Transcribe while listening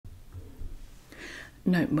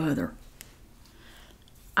No, Mother.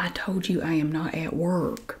 I told you I am not at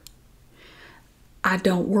work. I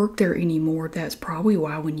don't work there anymore. That's probably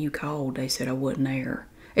why when you called, they said I wasn't there.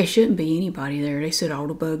 It shouldn't be anybody there. They said all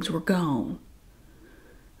the bugs were gone.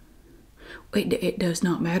 It does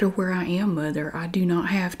not matter where I am, Mother. I do not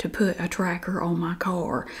have to put a tracker on my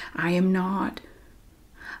car. I am not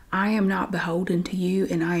beholden to you,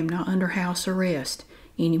 and I am not under house arrest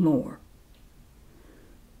anymore.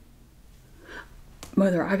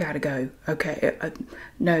 Mother, I gotta go. Okay,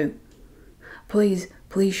 no. Please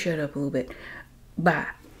shut up a little bit. Bye.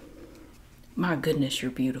 My goodness,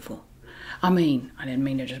 you're beautiful. I mean, I didn't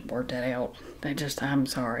mean to just blurt that out. I'm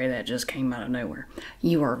sorry, that just came out of nowhere.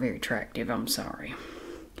 You are very attractive, I'm sorry.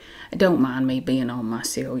 Don't mind me being on my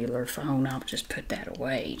cellular phone. I'll just put that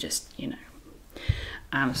away,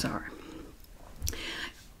 I'm sorry.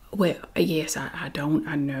 Well, yes, I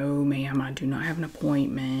know, ma'am, I do not have an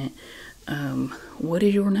appointment. What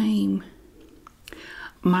is your name?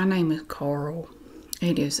 My name is Carl.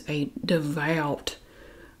 It is a devout.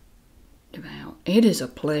 It is a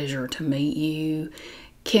pleasure to meet you.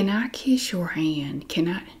 Can I kiss your hand? Can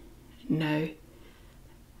I? No.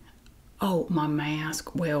 Oh, my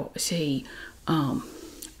mask. Well, see, I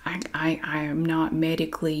am not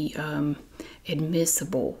medically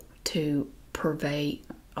admissible to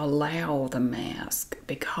allow the mask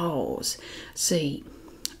because, see,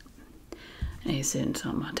 this isn't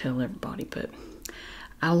something I tell everybody, but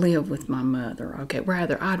I live with my mother. Okay,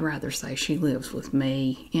 I'd rather say she lives with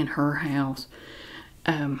me in her house.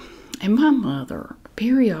 And my mother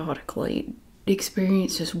periodically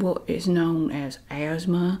experiences what is known as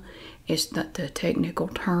asthma. It's the technical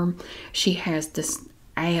term. She has this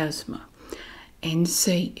asthma. And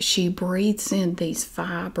see, she breathes in these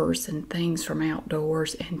fibers and things from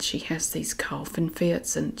outdoors, and she has these coughing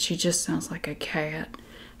fits, and she just sounds like a cat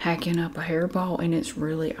hacking up a hairball, and it's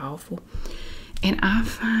really awful. And I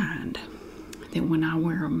find that when I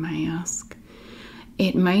wear a mask,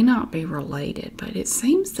 it may not be related, but it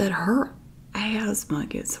seems that her asthma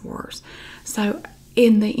gets worse. So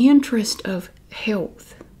in the interest of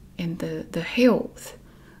health and the health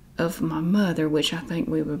of my mother, which I think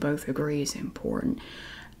we would both agree is important,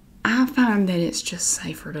 I find that it's just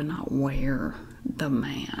safer to not wear the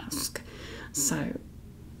mask. So,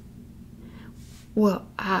 well,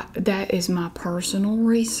 that is my personal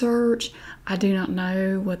research. I do not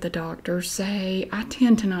know what the doctors say. I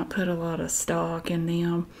tend to not put a lot of stock in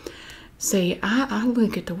them. See, I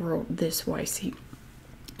look at the world this way. See,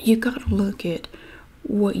 you got to look at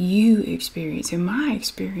what you experience. And my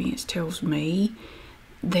experience tells me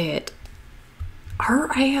that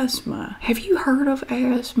her asthma, have you heard of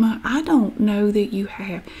asthma? I don't know that you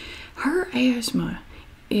have. Her asthma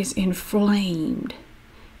is inflamed,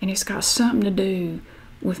 and it's got something to do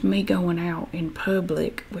with me going out in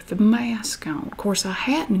public with the mask on. Of course, I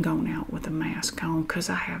hadn't gone out with the mask on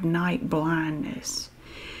because I have night blindness.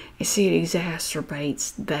 You see, it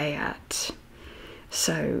exacerbates that.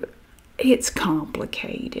 So it's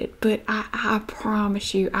complicated, but I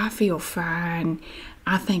promise you, I feel fine.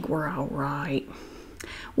 I think we're all right.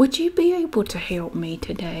 Would you be able to help me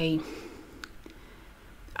today?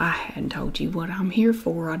 I hadn't told you what I'm here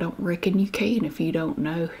for. I don't reckon you can if you don't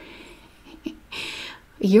know.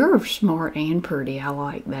 You're smart and pretty. I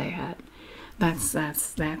like that. That's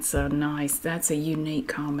a nice, that's a unique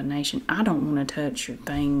combination. I don't want to touch your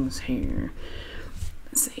things here.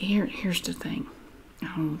 See, here's the thing.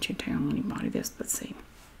 I don't want you telling anybody this, but see.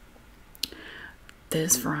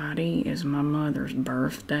 This Friday is my mother's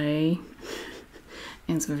birthday.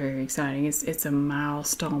 And it's very exciting. It's a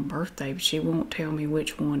milestone birthday, but she won't tell me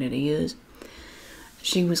which one it is.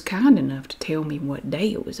 She was kind enough to tell me what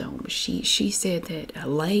day it was on, but she said that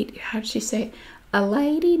how did she say it? A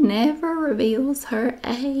lady never reveals her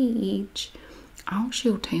age. All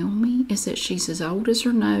she'll tell me is that she's as old as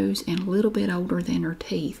her nose and a little bit older than her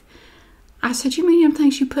teeth. I said, you mean them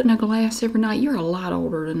things you put in a glass every night? You're a lot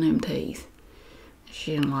older than them teeth.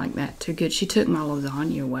 She didn't like that too good. She took my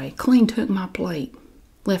lasagna away. Clean took my plate.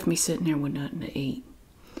 Left me sitting there with nothing to eat.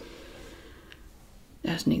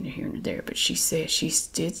 That's neither here nor there, but she said she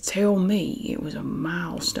did tell me it was a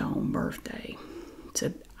milestone birthday.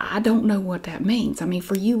 So I don't know what that means. I mean,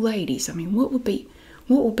 for you ladies, I mean, what would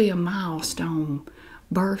be a milestone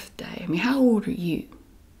birthday? I mean, how old are you?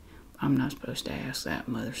 I'm not supposed to ask that.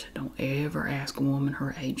 Mother said, don't ever ask a woman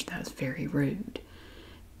her age. That's very rude.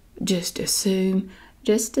 Just assume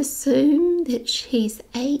that she's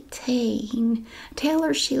 18. Tell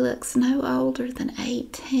her she looks no older than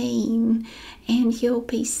 18, and you'll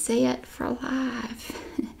be set for life.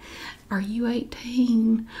 Are you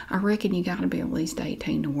 18? I reckon you got to be at least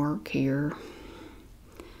 18 to work here.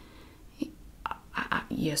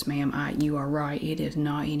 yes, ma'am, you are right. It is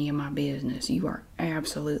not any of my business. You are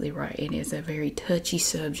absolutely right. It is a very touchy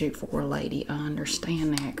subject for a lady. I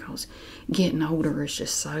understand that because getting older is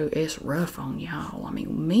just it's rough on y'all. I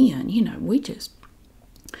mean, men,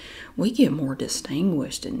 we get more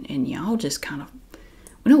distinguished, and y'all just kind of,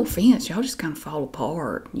 no offense, y'all just kind of fall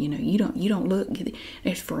apart. You don't look.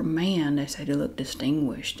 As for a man, they say to look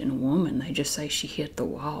distinguished, and a woman, they just say she hit the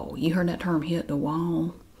wall. You heard that term, hit the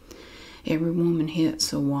wall? Every woman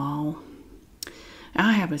hits a wall.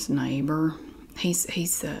 I have this neighbor. He's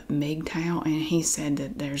a MGTOW, and he said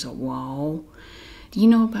that there's a wall. Do you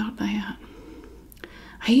know about that?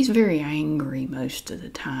 He's very angry most of the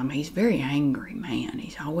time. He's a very angry man.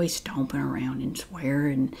 He's always stomping around and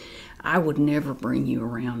swearing. I would never bring you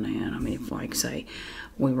around that. I mean, if, like, say,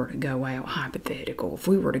 we were to go out, hypothetical, if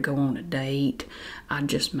we were to go on a date, I'd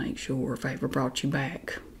just make sure if I ever brought you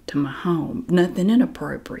back to my home, nothing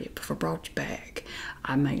inappropriate, but if I brought you back,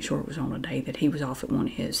 I'd make sure it was on a day that he was off at one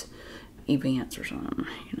of his events or something,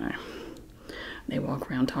 They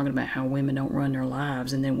walk around talking about how women don't run their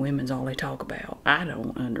lives, and then women's all they talk about. I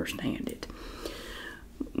don't understand it.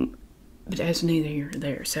 But that's neither here nor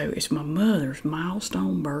there. So it's my mother's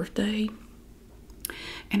milestone birthday,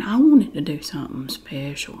 and I wanted to do something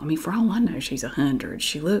special. I mean, for all I know, she's 100.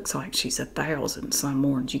 She looks like she's 1,000 some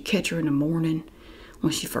mornings. You catch her in the morning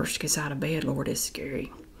when she first gets out of bed, Lord, it's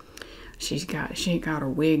scary. She ain't got her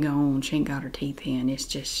wig on. She ain't got her teeth in. It's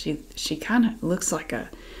just she kind of looks like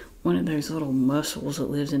one of those little mussels that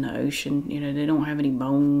lives in the ocean. They don't have any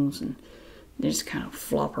bones, and they just kind of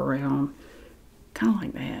flop around, kind of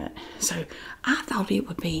like that. So I thought it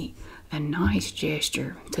would be a nice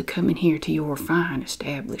gesture to come in here to your fine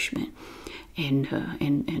establishment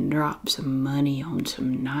and drop some money on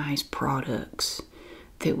some nice products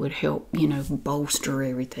that would help, bolster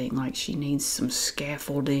everything. Like she needs some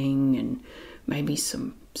scaffolding and maybe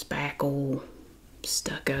some spackle,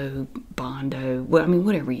 stucco, Bondo. Well, I mean,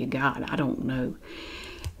 whatever you got. I don't know.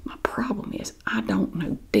 My problem is I don't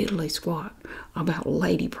know diddly squat about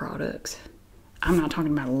lady products. I'm not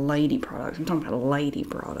talking about lady products. I'm talking about lady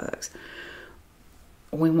products.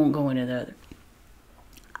 We won't go into the other.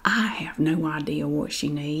 I have no idea what she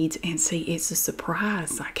needs, and see, it's a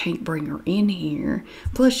surprise. I can't bring her in here.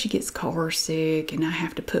 Plus, she gets car sick, and I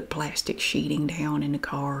have to put plastic sheeting down in the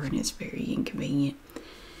car, and it's very inconvenient.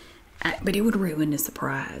 But it would ruin the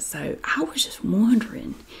surprise. So I was just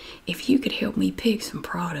wondering if you could help me pick some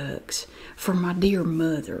products for my dear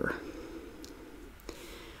mother.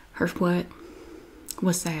 Her what?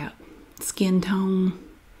 What's that? Skin tone?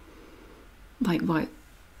 Like, what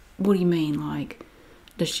do you mean? Like,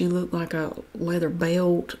 does she look like a leather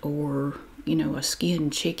belt or, a skin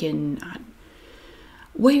chicken?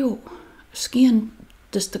 Well, skin,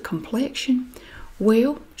 just the complexion.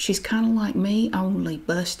 Well, she's kind of like me, only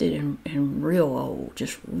busted and real old,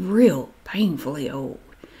 just real painfully old.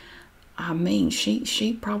 I mean,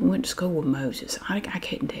 she probably went to school with Moses. I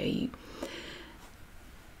couldn't tell you.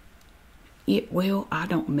 Yeah, well, I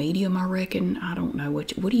don't, medium, I reckon. I don't know what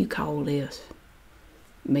do you call this?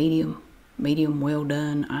 Medium well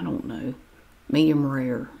done, I don't know. Medium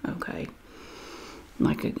rare, okay.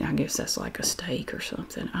 I guess that's like a steak or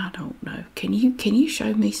something. I don't know. Can you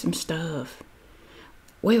show me some stuff?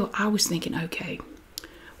 Well, I was thinking, okay,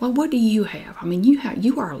 well, what do you have? I mean,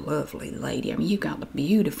 you are a lovely lady. I mean, you got the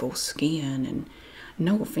beautiful skin, and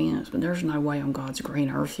no offense, but there's no way on God's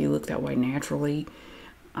green earth you look that way naturally.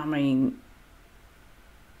 I mean,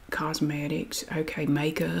 cosmetics, okay,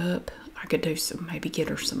 makeup. I could do maybe get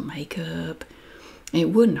her some makeup.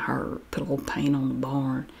 It wouldn't hurt. Put a little paint on the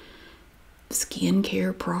barn.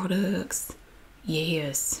 Skincare products,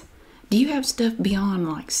 yes. Do you have stuff beyond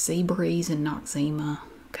like Seabreeze and Noxzema?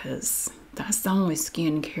 Because that's the only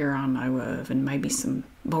skincare I know of, and maybe some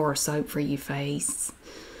bar soap for your face.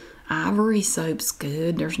 Ivory soap's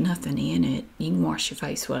good. There's nothing in it. You can wash your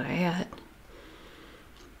face with that.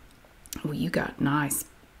 Well, you got nice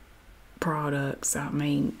products. I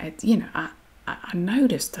mean, I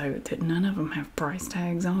noticed though that none of them have price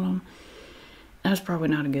tags on them. That's probably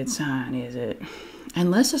not a good sign, is it?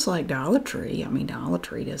 Unless it's like Dollar Tree. I mean, Dollar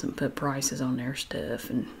Tree doesn't put prices on their stuff,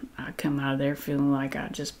 and I come out of there feeling like I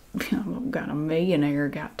just got a millionaire,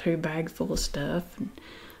 got 2 bags full of stuff, and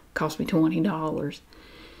cost me $20.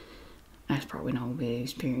 That's probably not going to be the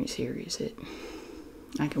experience here, is it?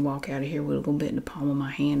 I can walk out of here with a little bit in the palm of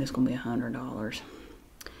my hand. It's going to be $100.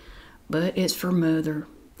 But it's for Mother.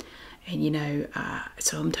 And,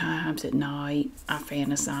 sometimes at night I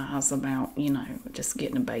fantasize about, just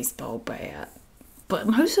getting a baseball bat. But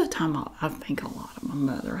most of the time I think a lot of my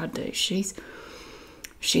mother. I do. She's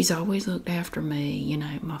always looked after me.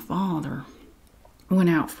 My father went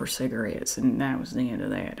out for cigarettes, and that was the end of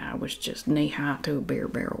that. I was just knee-high to a beer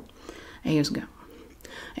barrel. He was gone.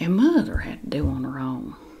 And Mother had to do on her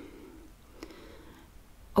own.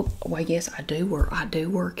 Oh, well, yes, I do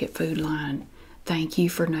work at Food Line. Thank you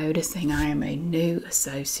for noticing. I am a new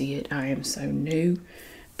associate. I am so new.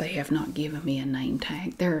 They have not given me a name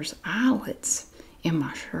tag. There's eyelets in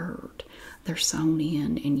my shirt. They're sewn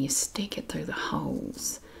in, and you stick it through the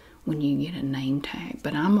holes when you get a name tag.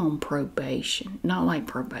 But I'm on probation. Not like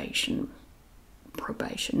probation,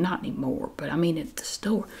 not anymore. But I mean at the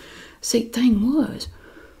store. See, thing was,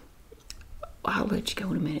 I'll let you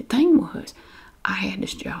go in a minute. Thing was, I had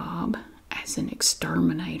this job as an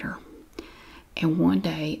exterminator. And one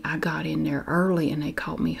day I got in there early and they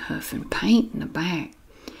caught me huffing paint in the back.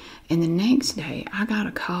 And the next day I got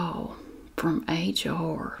a call from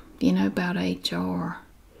HR. Do you know about HR?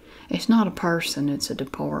 It's not a person, it's a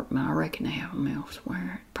department. I reckon they have them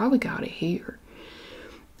elsewhere. Probably got it here.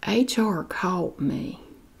 HR called me.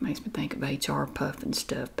 Makes me think of HR puffing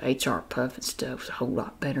stuff. HR puffing stuff is a whole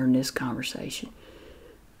lot better in this conversation.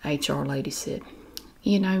 HR lady said,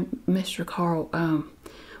 you know, Mr. Carl,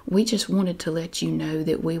 we just wanted to let you know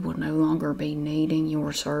that we will no longer be needing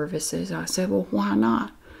your services. I said, well, why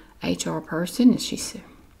not? HR person, and she said,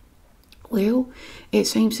 well, it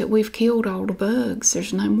seems that we've killed all the bugs.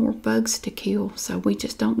 There's no more bugs to kill, so we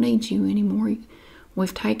just don't need you anymore.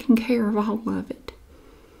 We've taken care of all of it.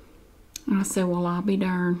 And I said, well, I'll be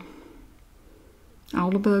darned. All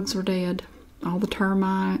the bugs are dead. All the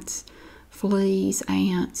termites, fleas,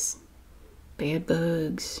 ants, bed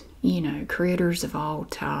bugs, you know, critters of all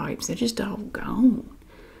types. They're just all gone.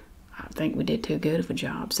 I think we did too good of a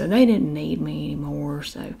job. So they didn't need me anymore.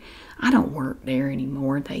 So I don't work there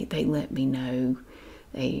anymore. They let me know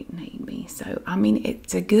they didn't need me. So, I mean,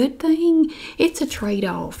 it's a good thing. It's a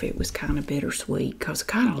trade-off. It was kind of bittersweet because I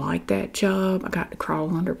kind of liked that job. I got to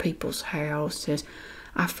crawl under people's houses.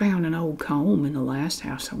 I found an old comb in the last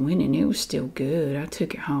house I went in. It was still good. I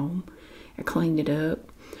took it home. I cleaned it up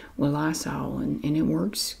with Lysol, and it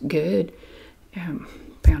works good.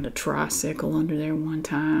 Found a tricycle under there one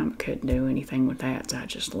time. Couldn't do anything with that, so I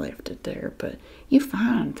just left it there. But you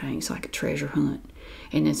find things like a treasure hunt.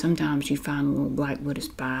 And then sometimes you find little black-wooded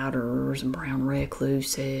spiders and brown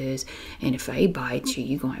recluses. And if they bite you,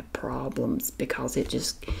 you're going to have problems because it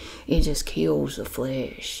just kills the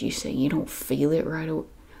flesh. You see, you don't feel it right away.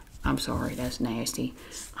 I'm sorry, that's nasty.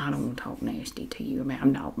 I don't want to talk nasty to you. I mean,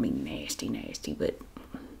 I'm not mean nasty, but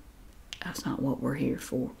that's not what we're here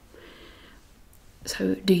for.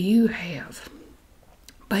 So do you have...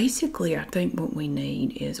 Basically, I think what we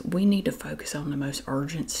need is we need to focus on the most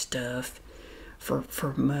urgent stuff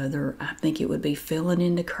for Mother. I think it would be filling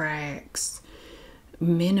in the cracks,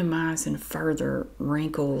 minimizing further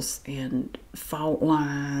wrinkles and fault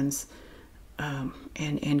lines,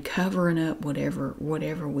 and covering up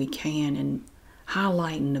whatever we can and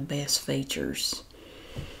highlighting the best features.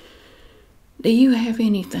 Do you have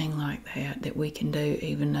anything like that we can do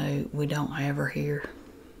even though we don't have her here?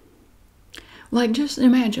 Like, just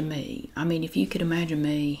imagine me. I mean, if you could imagine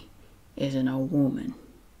me as an old woman.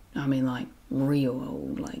 I mean, like, real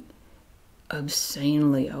old. Like,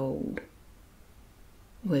 obscenely old.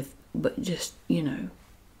 But just, you know,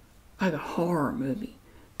 like a horror movie.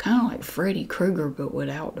 Kind of like Freddy Krueger, but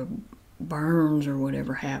without the burns or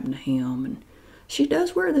whatever happened to him. And she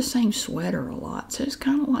does wear the same sweater a lot, so it's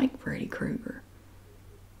kind of like Freddy Krueger.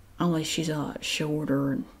 Only she's a lot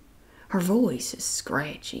shorter, and her voice is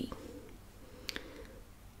scratchy.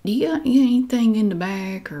 Do you got anything in the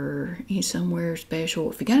back or somewhere special?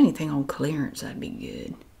 If you got anything on clearance, that'd be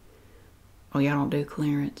good. Oh, y'all don't do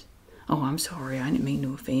clearance? Oh, I'm sorry. I didn't mean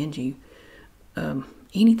to offend you.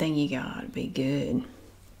 Anything you got would be good.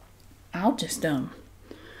 I'll just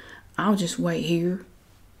wait here,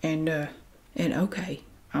 and okay,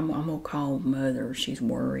 I'm gonna call Mother. She's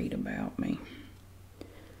worried about me.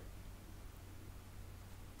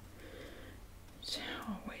 She's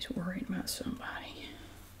always worried about somebody.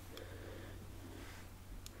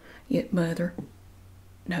 Yet, Mother,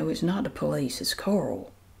 no, it's not the police, it's Carl.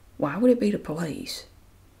 Why would it be the police?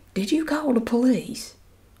 Did you call the police?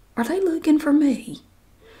 Are they looking for me?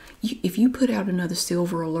 If you put out another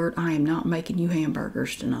silver alert, I am not making you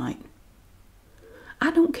hamburgers tonight. I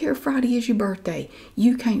don't care if Friday is your birthday.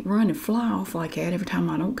 You can't run and fly off like that every time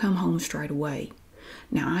I don't come home straight away.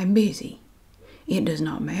 Now, I'm busy. It does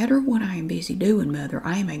not matter what I am busy doing, Mother.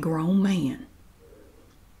 I am a grown man.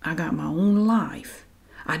 I got my own life.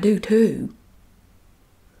 I do, too.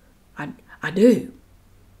 I do.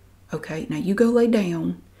 Okay, now you go lay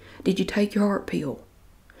down. Did you take your heart pill?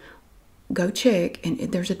 go check, and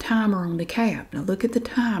there's a timer on the cap. Now look at the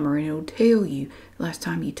timer, and it'll tell you last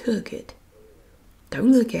time you took it. Go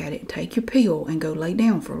look at it, take your pill, and go lay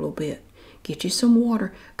down for a little bit. Get you some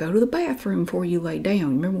water. Go to the bathroom before you lay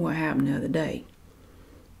down. Remember what happened the other day?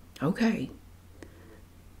 Okay.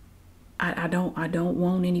 I don't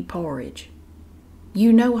want any porridge.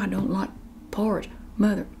 You know I don't like porridge.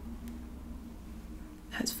 Mother,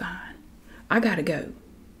 that's fine. I gotta go.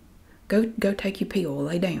 Go take your pill,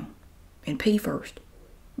 lay down, and pee first.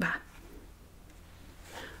 Bye.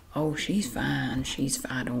 Oh, she's fine. She's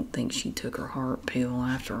fine. I don't think she took her heart pill.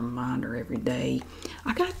 I have to remind her every day.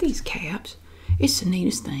 I got these caps. It's the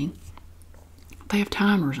neatest thing. They have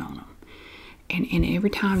timers on them. And every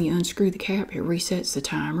time you unscrew the cap, it resets the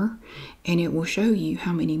timer, and it will show you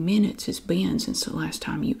how many minutes it's been since the last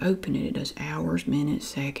time you opened it. It does hours, minutes,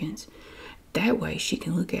 seconds. That way she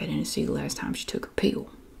can look at it and see the last time she took her pill.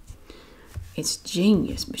 It's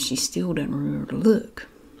genius, but she still doesn't remember to look.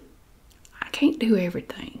 I can't do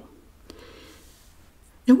everything.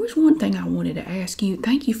 There was one thing I wanted to ask you.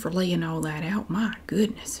 Thank you for laying all that out. My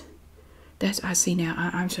goodness. I see now.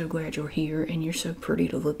 I'm so glad you're here, and you're so pretty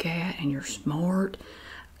to look at, and you're smart.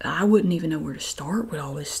 I wouldn't even know where to start with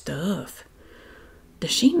all this stuff. Does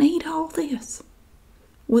she need all this?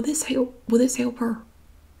 Will this help? Will this help her?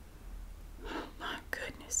 Oh my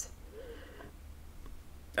goodness.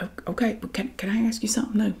 Okay, can I ask you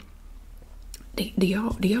something though? Do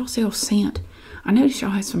y'all sell scent? I noticed y'all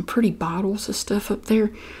had some pretty bottles of stuff up there,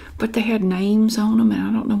 but they had names on them, and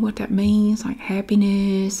I don't know what that means, like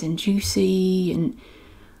happiness and juicy, and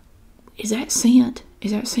is that scent? Is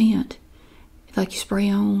that scent? Like you spray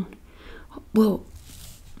on? Well,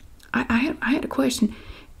 I had a question.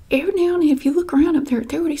 Every now and then, if you look around up there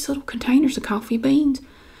were these little containers of coffee beans.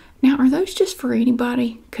 Now, are those just for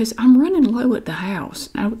anybody? Because I'm running low at the house.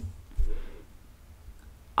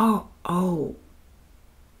 Oh.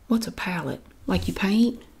 What's a palette? Like you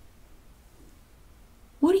paint?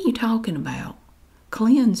 What are you talking about?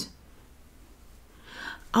 Cleanse?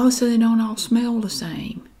 Oh, so they don't all smell the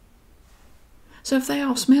same. So if they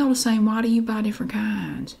all smell the same, why do you buy different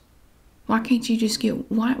kinds? Why can't you just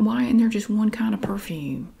get, why isn't there just one kind of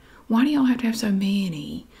perfume? Why do y'all have to have so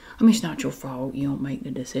many? I mean, it's not your fault. You don't make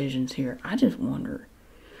the decisions here. I just wonder.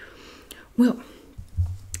 Well,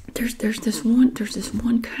 there's this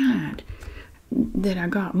one kind that I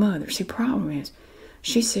got Mother. See, problem is,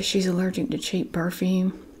 she says she's allergic to cheap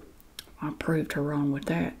perfume. I proved her wrong with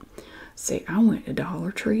that. See, I went to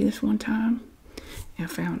Dollar Tree this one time, and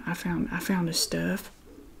I found this stuff.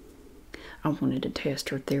 I wanted to test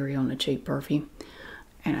her theory on the cheap perfume,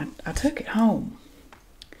 and I took it home.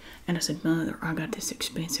 And I said, Mother, I got this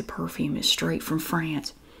expensive perfume. It's straight from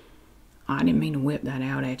France. I didn't mean to whip that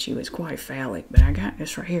out at you. It's quite phallic, but I got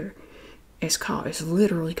this right here. It's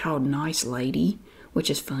literally called Nice Lady, which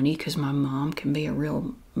is funny because my mom can be a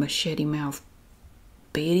real machete mouth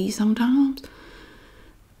biddy sometimes.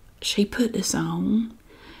 She put this on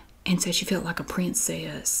and said she felt like a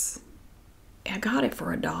princess. I got it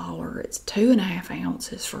for $1. It's 2.5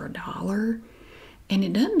 ounces for $1. And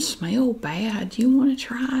it doesn't smell bad. Do you want to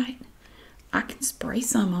try it? I can spray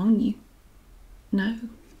some on you. No?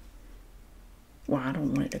 Well, I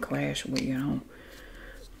don't want it to clash with you know.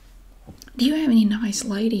 Do you have any Nice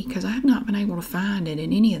Lady? Because I have not been able to find it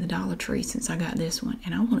in any of the Dollar Tree since I got this one.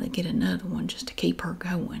 And I want to get another one just to keep her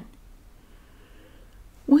going.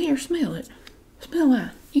 Well, here, smell it. Smell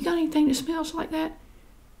that. You got anything that smells like that?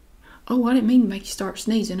 Oh, I didn't mean to make you start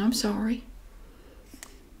sneezing. I'm sorry.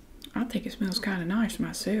 I think it smells kind of nice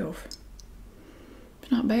myself. It's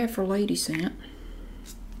not bad for lady scent.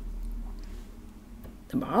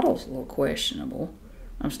 The bottle's a little questionable.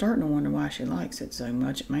 I'm starting to wonder why she likes it so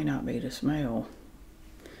much. It may not be the smell.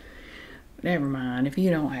 Never mind. If you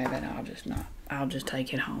don't have it, I'll just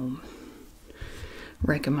take it home.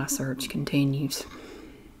 Reckon my search continues.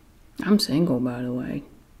 I'm single, by the way.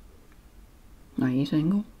 Are you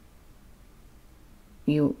single?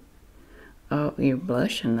 Oh, you're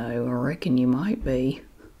blushing though. I reckon you might be.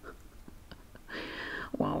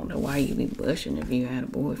 Well, I don't know why you'd be blushing if you had a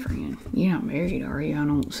boyfriend. You're not married, are you? I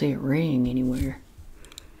don't see a ring anywhere.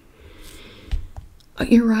 Oh,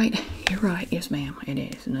 you're right. You're right. Yes, ma'am. It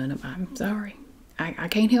is. I'm sorry. I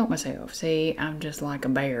can't help myself. See, I'm just like a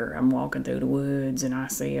bear. I'm walking through the woods and I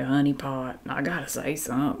see a honey pot. I gotta say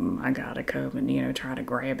something. I gotta come and, try to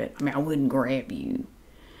grab it. I mean, I wouldn't grab you.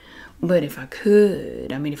 But if I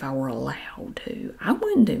could, I mean, if I were allowed to, I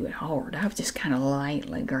wouldn't do it hard. I would just kind of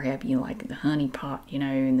lightly grab you like the honey pot,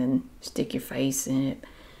 and then stick your face in it.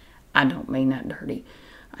 I don't mean that dirty.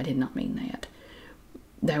 I did not mean that.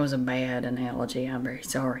 That was a bad analogy. I'm very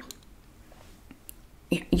sorry.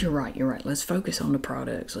 Yeah, you're right, you're right. Let's focus on the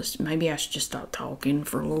products. Maybe I should just stop talking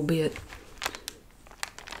for a little bit.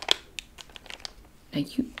 Now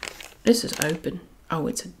this is open. Oh,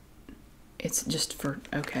 it's just for,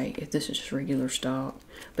 okay, this is just regular stock.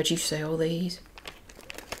 But you sell these?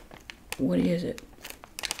 What is it?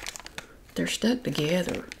 They're stuck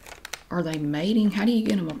together. Are they mating? How do you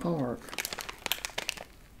get them apart?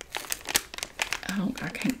 I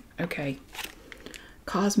can't, okay.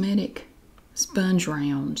 Cosmetic sponge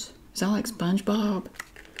rounds. Is that like SpongeBob?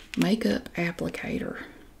 Makeup applicator.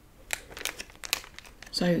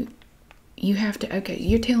 So you have to, okay,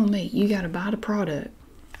 you're telling me you got to buy the product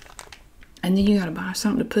and then you got to buy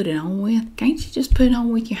something to put it on with. Can't you just put it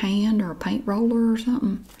on with your hand or a paint roller or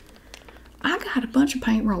something? I got a bunch of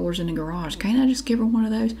paint rollers in the garage. Can't I just give her one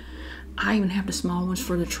of those? I even have the small ones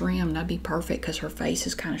for the trim. That'd be perfect because her face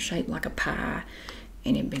is kind of shaped like a pie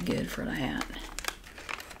and it'd be good for that.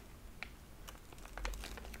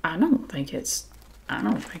 I don't think it's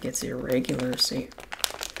irregular. See,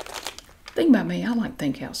 think about me, I like to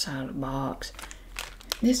think outside of the box.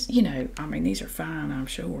 This, you know, I mean, these are fine, I'm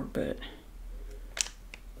sure, but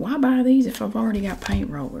why buy these if I've already got paint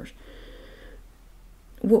rollers?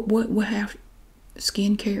 What have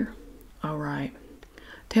skincare? All right.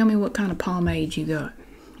 Tell me what kind of pomade you got.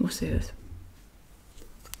 What's this?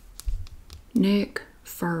 Neck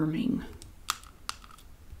firming.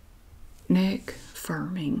 Neck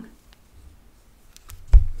firming.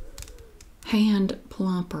 Hand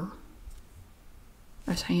plumper.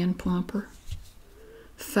 That's hand plumper.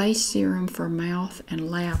 Face serum for mouth and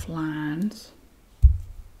laugh lines.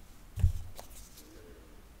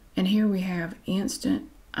 And here we have instant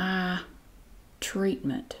eye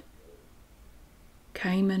treatment.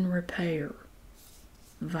 Cayman repair.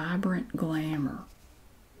 Vibrant glamour.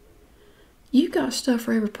 You got stuff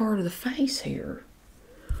for every part of the face here.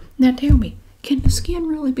 Now tell me, can the skin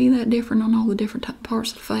really be that different on all the different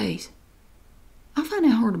parts of the face? I find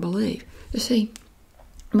that hard to believe. You see,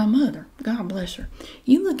 my mother, God bless her,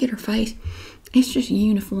 you look at her face, it's just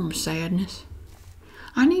uniform sadness.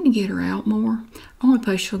 I need to get her out more. Only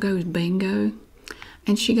place she'll go is bingo.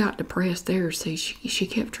 And she got depressed there. See, she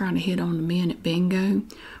kept trying to hit on the men at bingo.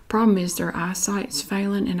 Problem is their eyesight's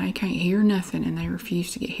failing and they can't hear nothing, and they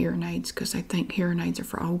refuse to get hearing aids because they think hearing aids are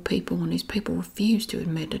for old people, and these people refuse to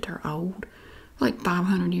admit that they're old. Like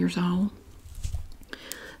 500 years old.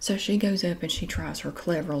 So she goes up and she tries her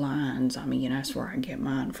clever lines. I mean, you know, that's where I get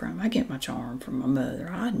mine from. I get my charm from my mother.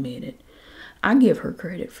 I admit it. I give her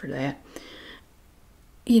credit for that.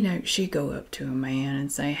 You know, she'd go up to a man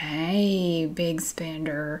and say, "Hey, big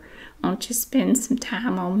spender, won't you spend some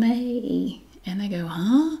time on me?" And they go,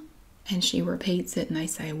 "Huh?" And she repeats it and they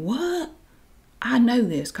say, "What?" I know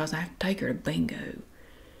this because I have to take her to bingo.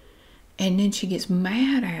 And then she gets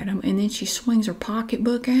mad at him, and then she swings her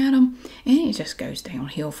pocketbook at him, and it just goes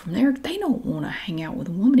downhill from there. They don't want to hang out with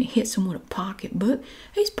a woman that hits them with a pocketbook.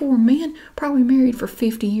 These poor men probably married for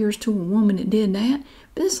 50 years to a woman that did that.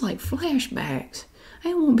 But it's like flashbacks.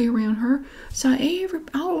 They don't want to be around her. So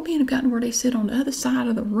all the men have gotten where they sit on the other side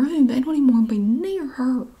of the room. They don't even want to be near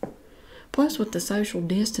her. Plus, with the social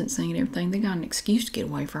distancing and everything, they got an excuse to get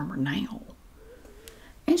away from her now.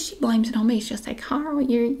 And she blames it on me. She's like, "Carl,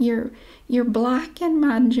 you're blocking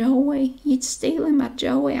my joy. You're stealing my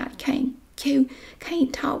joy. I can't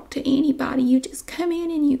talk to anybody. You just come in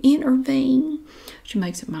and you intervene." She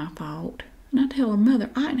makes it my fault. And I tell her mother,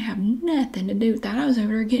 I didn't have nothing to do with that. I was over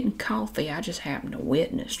there getting coffee. I just happened to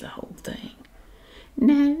witness the whole thing.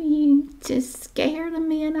 "No, you just scare the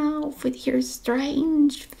men off with your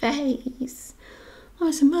strange face."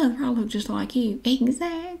 I said, "Mother, I look just like you."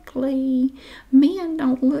 "Exactly. Men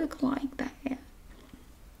don't look like that."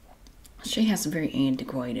 She has some very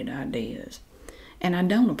antiquated ideas. And I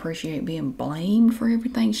don't appreciate being blamed for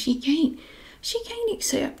everything. She can't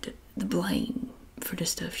accept the blame for the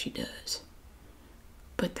stuff she does.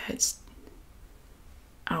 But that's,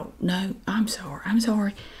 oh no, I'm sorry.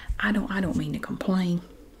 I don't mean to complain.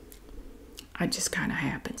 It just kind of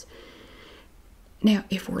happens. Now,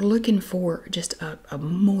 if we're looking for just a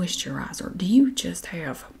moisturizer, do you just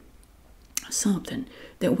have something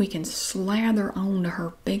that we can slather onto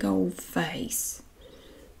her big old face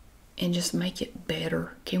and just make it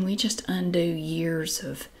better? Can we just undo years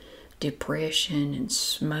of depression and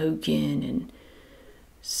smoking and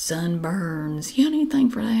sunburns? You got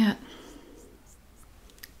anything for that?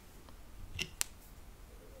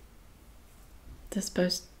 That's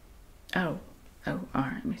supposed, oh, all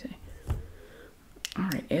right, let me see. All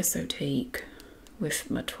right, Esotique with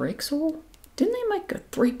Matrixel. Didn't they make a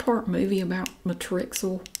 3-part movie about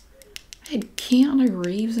Matrixel? It had Keanu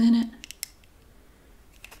Reeves in it.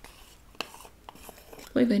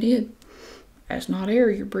 believe they did. That's not air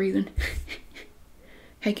you're breathing.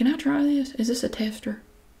 Hey, can I try this? Is this a tester?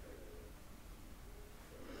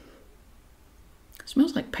 It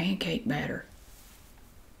smells like pancake batter.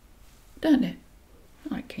 Doesn't it?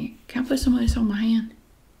 Can I put some of this on my hand?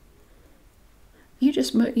 You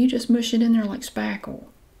just mush it in there like spackle.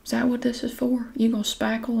 Is that what this is for? You gonna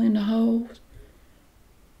spackle in the holes?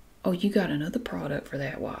 Oh, you got another product for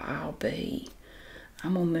that? Well, I'm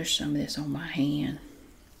gonna mush some of this on my hand.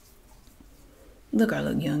 Look, I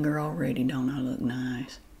look younger already, don't I look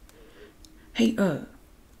nice? Hey, do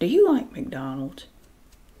you like McDonald's?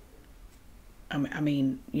 I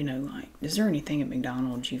mean, you know, like, is there anything at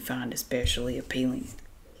McDonald's you find especially appealing?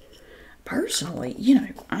 Personally, you know,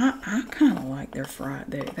 I kind of like their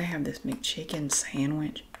they have this McChicken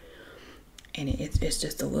sandwich. And it's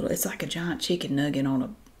just a little, it's like a giant chicken nugget on a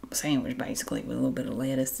sandwich, basically, with a little bit of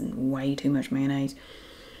lettuce and way too much mayonnaise.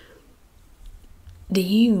 Do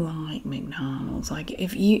you like McDonald's? Like,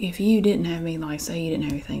 if you didn't have me, like, say you didn't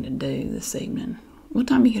have anything to do this evening, what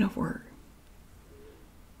time do you get off work?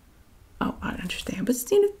 Oh, I understand. But,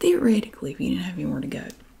 you know, theoretically, if you didn't have anywhere to go,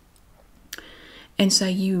 and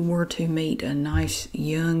say you were to meet a nice,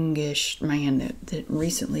 youngish man that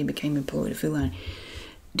recently became employed at Food Line,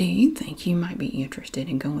 do you think you might be interested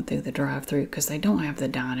in going through the drive-thru? Because they don't have the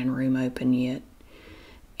dining room open yet.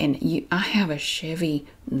 And I have a Chevy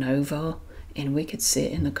Nova, and we could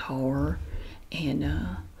sit in the car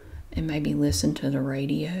and maybe listen to the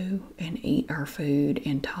radio and eat our food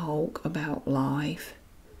and talk about life.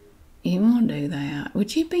 You want to do that?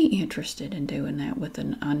 Would you be interested in doing that with a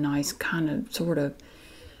nice kind of sort of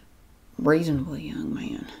reasonably young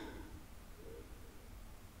man?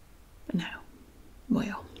 No.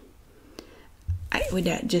 Well,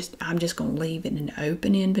 I'm just going to leave it an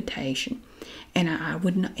open invitation, and I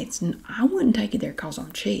wouldn't take it there because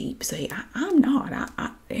I'm cheap. See, I'm not.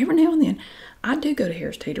 Every now and then, I do go to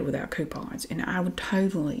Harris Teeter without coupons, and I would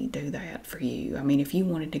totally do that for you. I mean, if you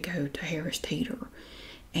wanted to go to Harris Teeter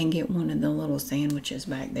and get one of the little sandwiches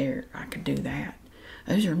back there, I could do that.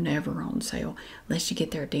 Those are never on sale unless you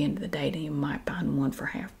get there at the end of the day, then you might find one for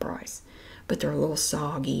half price. But they're a little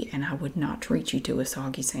soggy, and I would not treat you to a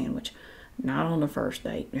soggy sandwich. Not on the first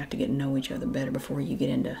date. You have to get to know each other better before you get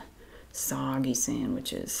into soggy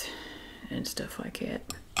sandwiches and stuff like that.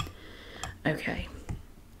 Okay.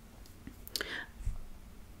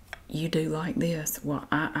 You do like this? Well,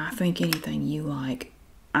 I think anything you like,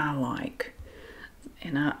 I like.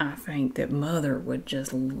 And I think that Mother would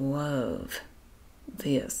just love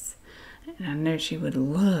this. And I know she would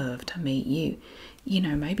love to meet you. You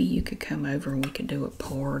know, maybe you could come over and we could do a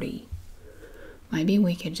party. Maybe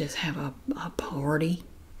we could just have a party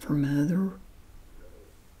for Mother.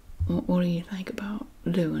 What do you think about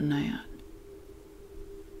doing that?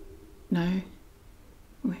 No?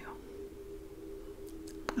 Well,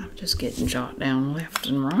 I'm just getting shot down left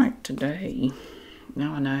and right today.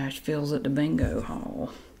 Now I know how she feels at the bingo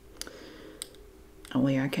hall.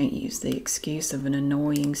 Only I can't use the excuse of an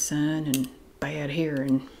annoying son and bad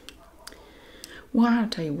hearing. Well, I'll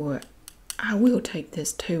tell you what. I will take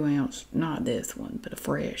this 2-ounce, not this one, but a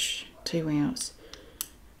fresh 2-ounce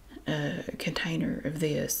container of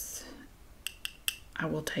this. I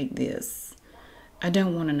will take this. I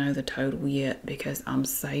don't want to know the total yet because I'm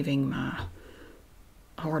saving my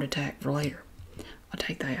heart attack for later. I'll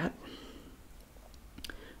take that.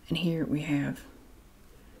 And here we have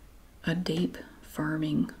a deep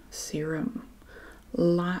firming serum,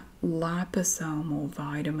 liposomal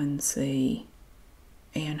vitamin C,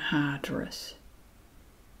 anhydrous.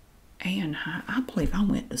 I believe I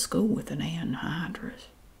went to school with an anhydrous.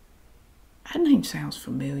 That name sounds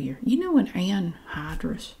familiar. You know an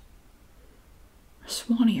anhydrous?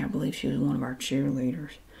 Swanee, I believe she was one of our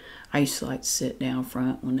cheerleaders. I used to like to sit down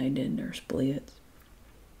front when they did their splits.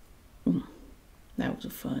 That was a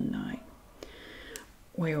fun night.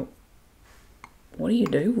 Well, what do you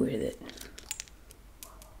do with it?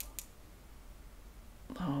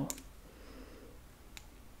 Oh.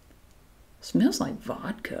 Smells like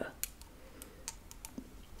vodka.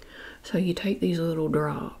 So you take these little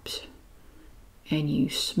drops and you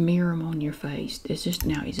smear them on your face. Is this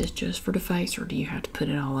just for the face, or do you have to put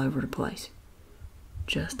it all over the place?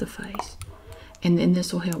 Just the face. And then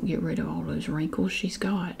this will help get rid of all those wrinkles she's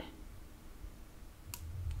got.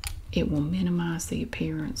 It will minimize the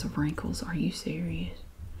appearance of wrinkles. Are you serious?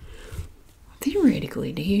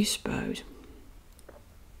 Theoretically, do you suppose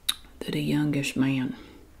that a youngish man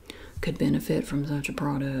could benefit from such a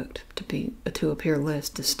product to appear less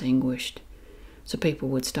distinguished, so people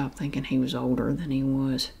would stop thinking he was older than he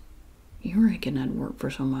was? You reckon that'd work for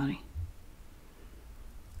somebody?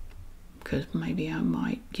 because maybe I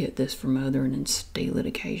might get this from Mother and then steal it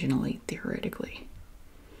occasionally, theoretically.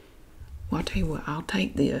 Well, I'll tell you what, I'll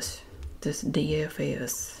take this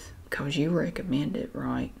DFS, because you recommend it,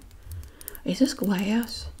 right? Is this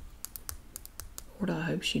glass? Lord, I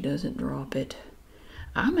hope she doesn't drop it.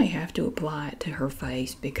 I may have to apply it to her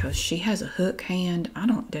face because she has a hook hand.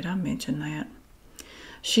 Did I mention that?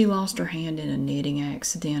 She lost her hand in a knitting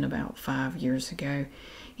accident about 5 years ago.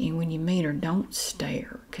 And when you meet her, don't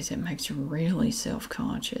stare because it makes her really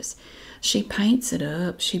self-conscious. She paints it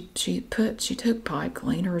up. She took pipe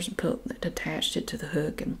cleaners and attached it to the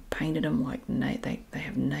hook and painted them like they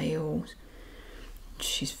have nails.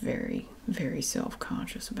 She's very, very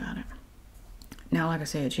self-conscious about it. Now, like I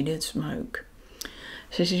said, she did smoke.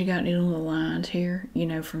 So she got these little lines here, you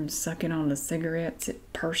know, from sucking on the cigarettes.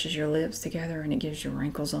 It purses your lips together and it gives you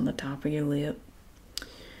wrinkles on the top of your lip.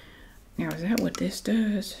 Now, is that what this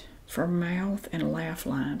does for mouth and laugh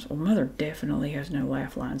lines? Well, Mother definitely has no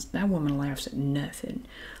laugh lines. That woman laughs at nothing.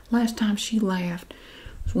 Last time she laughed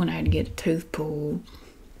was when I had to get a tooth pulled.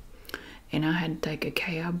 And I had to take a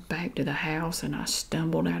cab back to the house, and I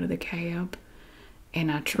stumbled out of the cab. And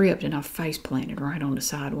I tripped and I face planted right on the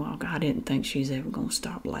sidewalk. I didn't think she's ever going to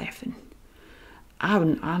stop laughing. I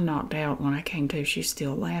knocked out when I came to. She's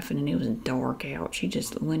still laughing and it was dark out. She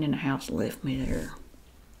just went in the house and left me there.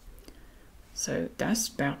 So that's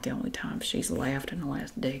about the only time she's laughed in the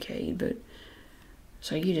last decade. But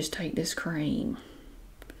so you just take this cream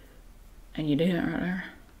and you do it right there.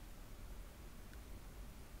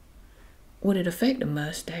 Would it affect a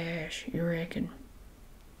mustache, you reckon?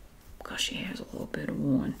 Because she has a little bit of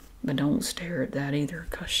one. But don't stare at that either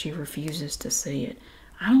because she refuses to see it.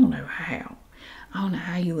 I don't know how. I don't know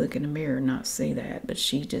how you look in the mirror and not see that, but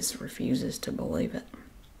she just refuses to believe it.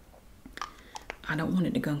 I don't want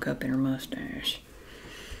it to gunk up in her mustache.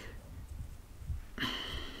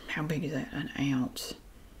 How big is that? An ounce.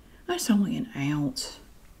 That's only an ounce.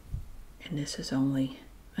 And this is only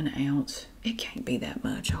an ounce. It can't be that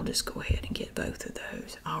much. I'll just go ahead and get both of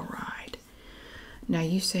those. All right. Now,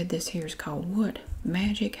 you said this here is called what?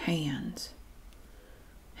 Magic Hands.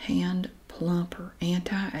 Hand Plumper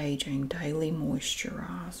Anti-Aging Daily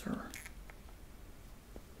Moisturizer.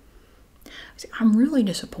 See, I'm really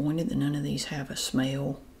disappointed that none of these have a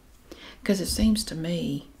smell. Because it seems to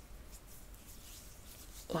me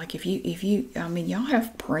like if you, I mean, y'all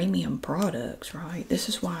have premium products, right? This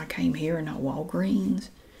is why I came here and not Walgreens.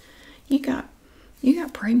 You got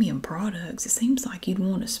premium products. It seems like you'd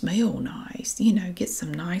want to smell nice. You know, get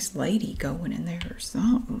some nice lady going in there or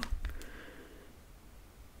something.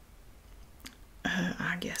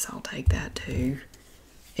 I guess I'll take that too.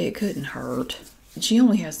 It couldn't hurt. She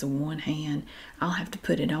only has the one hand. I'll have to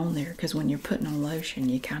put it on there because when you're putting on lotion,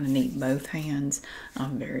 you kind of need both hands.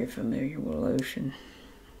 I'm very familiar with lotion.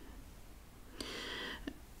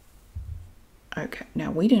 Okay,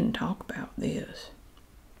 now we didn't talk about this.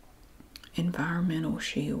 Environmental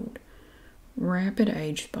Shield, Rapid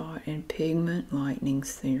Age Spot and Pigment Lightening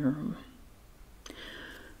Serum.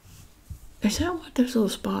 Is that what those little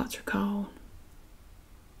spots are called?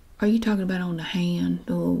 Are you talking about on the hand,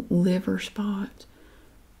 the little liver spots?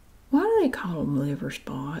 Why do they call them liver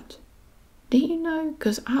spots? Do you know?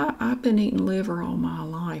 Because I've been eating liver all my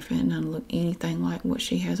life and it doesn't look anything like what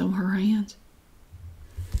she has on her hands.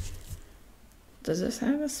 Does this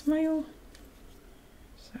have a smell?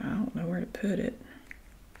 So I don't know where to put it.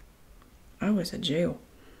 Oh, it's a gel.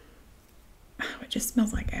 Oh, it just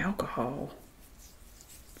smells like alcohol.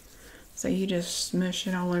 So you just smush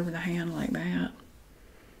it all over the hand like that.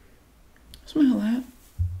 Smell that.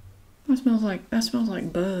 That smells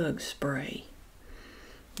like bug spray.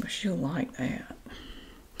 But she'll like that.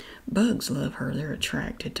 Bugs love her. They're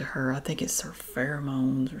attracted to her. I think it's her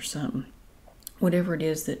pheromones or something. Whatever it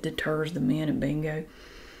is that deters the men at bingo.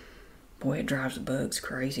 Boy, it drives the bugs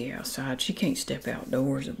crazy outside. She can't step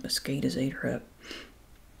outdoors if mosquitoes eat her up.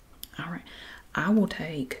 All right. I will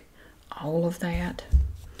take all of that.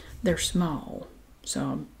 They're small, so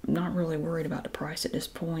I'm not really worried about the price at this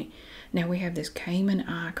point. Now we have this Cayman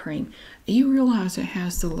eye cream. Do you realize it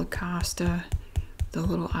has the La Costa, the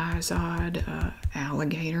little eyes-eyed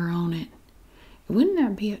alligator on it? Wouldn't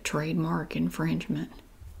that be a trademark infringement?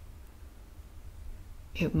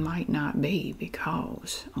 It might not be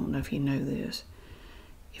because, I don't know if you know this,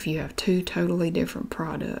 if you have two totally different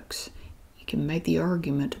products, you can make the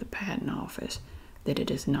argument to the patent office that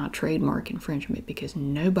it is not trademark infringement because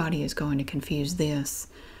nobody is going to confuse this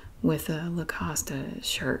with a La Costa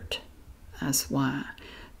shirt. That's why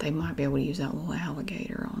they might be able to use that little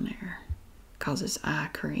alligator on there because it's eye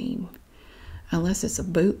cream. Unless it's a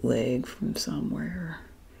bootleg from somewhere.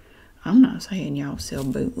 I'm not saying y'all sell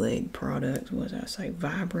bootleg products. What did I say?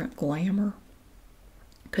 Vibrant Glamour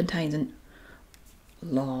contains an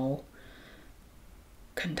law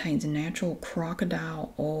contains natural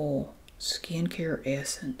crocodile oil skincare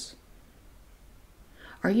essence.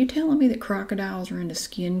 Are you telling me that crocodiles are in the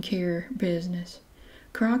skincare business?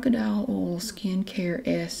 Crocodile oil skincare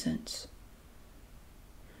essence.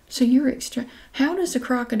 So you're how does a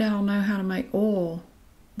crocodile know how to make oil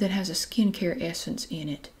that has a skincare essence in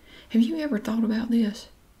it? Have you ever thought about this?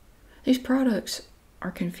 These products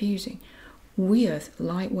are confusing with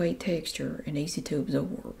lightweight texture and easy to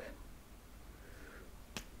absorb.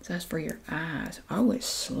 So that's for your eyes. Oh, it's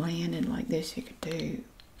slanted like this. You could do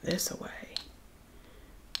this away.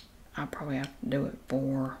 I'll probably have to do it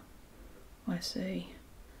for, let's see.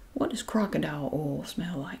 What does crocodile oil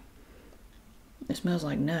smell like? It smells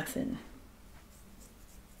like nothing.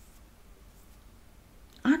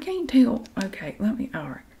 I can't tell. Okay, all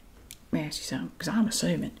right. Let me ask you something, because I'm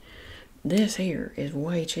assuming this here is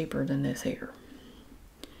way cheaper than this here.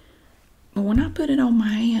 But when I put it on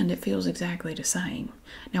my hand, it feels exactly the same.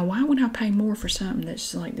 Now, why would I pay more for something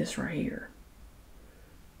that's like this right here?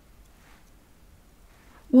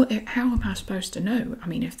 Well, how am I supposed to know? I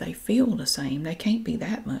mean, if they feel the same, they can't be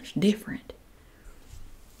that much different.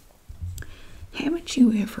 Haven't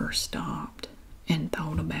you ever stopped and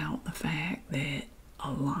thought about the fact that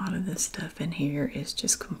a lot of the stuff in here is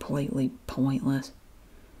just completely pointless?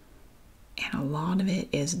 And a lot of it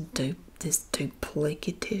is this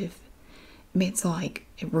duplicative. I mean, it's like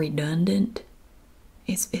redundant.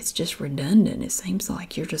 It's just redundant. It seems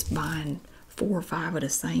like you're just buying 4 or 5 of the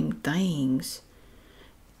same things,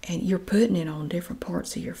 and you're putting it on different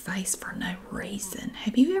parts of your face for no reason.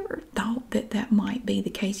 Have you ever thought that that might be the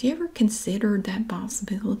case? You ever considered that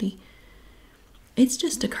possibility? It's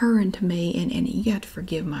just occurring to me, and you got to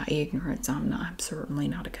forgive my ignorance. I'm certainly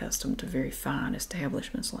not accustomed to very fine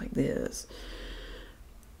establishments like this.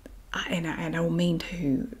 I don't mean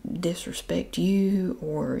to disrespect you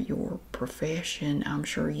or your profession. I'm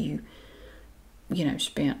sure you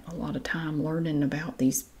spent a lot of time learning about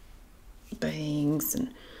these things,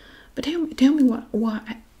 but tell me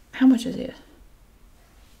how much is it?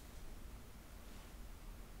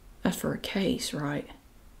 That's for a case, right?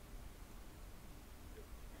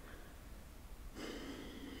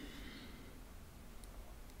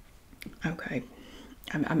 Okay.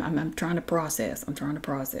 I'm trying to process. I'm trying to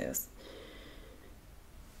process.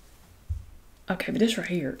 Okay, but this right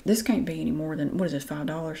here, this can't be any more than, what is this,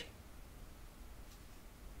 $5?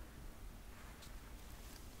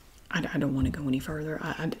 I don't want to go any further.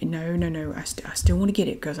 No. I still want to get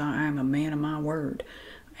it because I am a man of my word.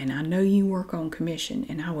 And I know you work on commission,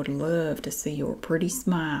 and I would love to see your pretty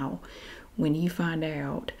smile when you find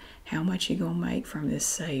out how much you're going to make from this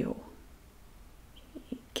sale.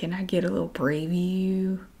 Can I get a little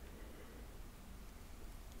preview?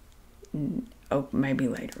 Oh, maybe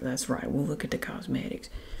later. That's right. We'll look at the cosmetics.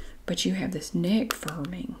 But you have this neck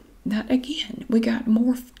firming. Now, again, we got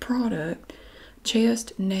more product.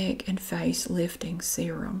 Chest, neck, and face lifting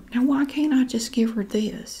serum. Now, why can't I just give her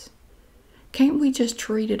this? Can't we just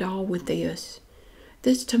treat it all with this?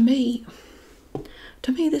 This, to me,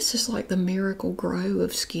 this is like the Miracle Grow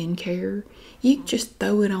of skincare. You can just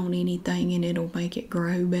throw it on anything and it'll make it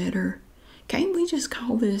grow better. Can't we just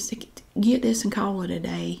call this, get this and call it a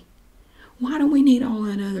day? Why do we need all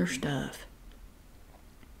that other stuff?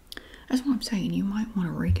 That's what I'm saying. You might want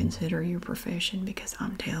to reconsider your profession, because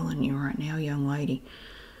I'm telling you right now, young lady,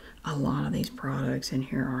 a lot of these products in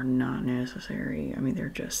here are not necessary. I mean, they're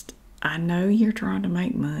just, I know you're trying to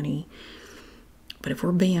make money, but if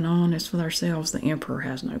we're being honest with ourselves, the emperor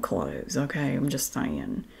has no clothes, okay? I'm just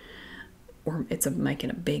saying. Or it's making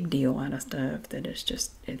a big deal out of stuff that is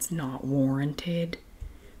just, it's not warranted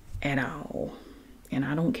at all. And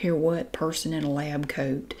I don't care what person in a lab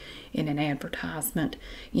coat in an advertisement,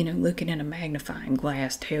 looking in a magnifying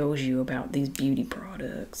glass tells you about these beauty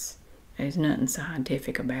products. There's nothing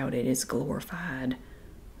scientific about it. It's glorified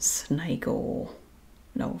snake oil.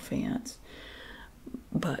 No offense.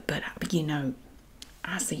 But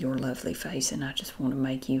I see your lovely face, and I just want to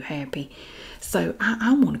make you happy. So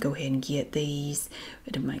I want to go ahead and get these.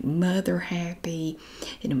 It'll make Mother happy.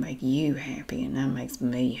 It'll make you happy, and that makes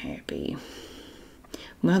me happy.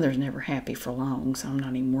 Mother's never happy for long, so I'm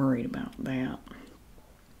not even worried about that.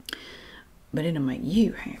 But it'll make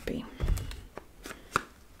you happy.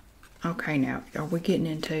 Okay, now, are we getting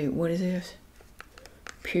into, what is this?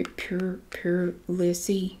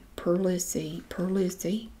 Perlissy.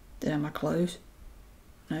 Am I close?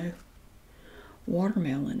 No.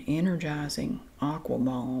 Watermelon Energizing Aqua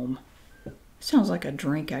Balm. Sounds like a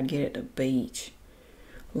drink I'd get at the beach.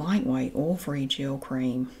 Lightweight, oil-free gel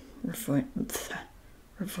cream.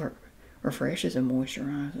 Refreshes and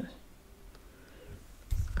moisturizes.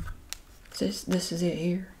 This is it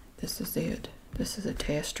here. This is it. This is a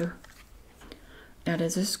tester. Now,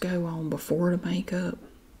 does this go on before the makeup?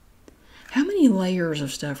 How many layers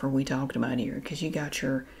of stuff are we talking about here? Because you got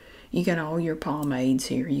all your pomades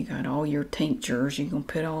here. You got all your tinctures. You're going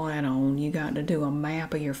to put all that on. You got to do a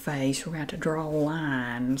map of your face. We're going to have to draw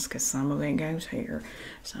lines because some of it goes here.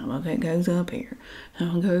 Some of it goes up here.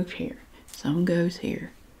 Some goes here. Some goes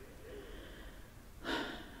here.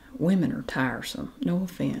 Women are tiresome. No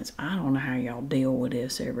offense. I don't know how y'all deal with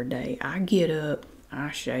this every day. I get up.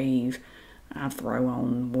 I shave. I throw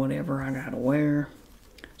on whatever I got to wear.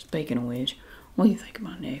 Speaking of which, what do you think of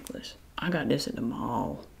my necklace? I got this at the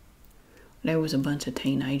mall. There was a bunch of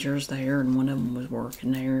teenagers there, and one of them was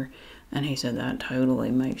working there, and he said that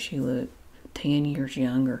totally makes you look 10 years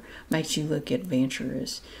younger, makes you look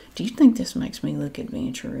adventurous. Do you think this makes me look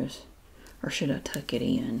adventurous? Or should I tuck it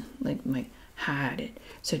in, hide it,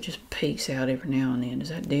 so it just peeks out every now and then? Does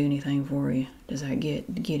that do anything for you? Does that get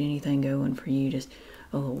anything going for you? Just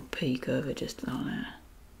a little peek of it, just on that?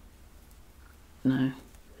 No?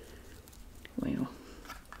 Well,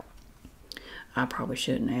 I probably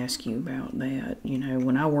shouldn't ask you about that. You know,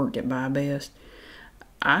 when I worked at Buy Best,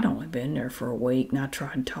 I'd only been there for a week, and I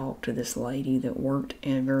tried to talk to this lady that worked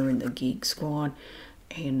ever in the Geek Squad,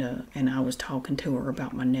 and I was talking to her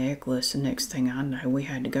about my necklace, and next thing I know, we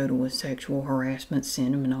had to go to a sexual harassment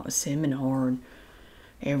seminar, and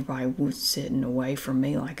everybody was sitting away from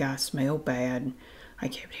me like I smelled bad. I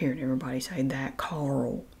kept hearing everybody say, that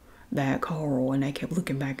Carl, and they kept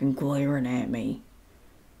looking back and glaring at me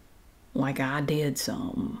like I did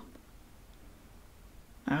something.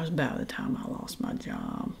 That was about the time I lost my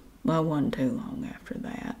job. Well, it wasn't too long after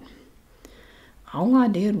that. All I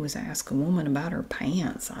did was ask a woman about her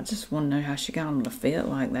pants. I just wanted to know how she got them to fit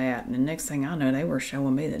like that. And the next thing I know, they were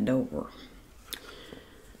showing me the door.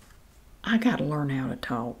 I got to learn how to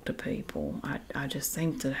talk to people. I just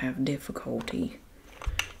seem to have difficulty.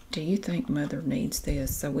 Do you think Mother needs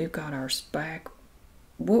this? So we've got our spackle.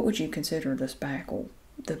 What would you consider the spackle?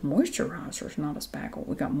 The moisturizer is not a spackle.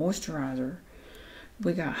 We got moisturizer.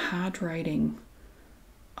 We got hydrating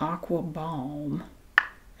aqua balm.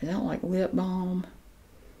 Is that like lip balm?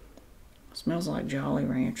 Smells like Jolly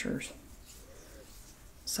Ranchers.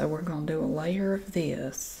 So we're going to do a layer of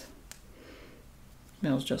this.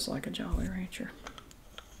 Smells just like a Jolly Rancher.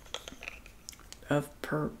 Of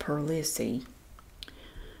Perlissy.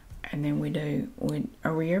 And then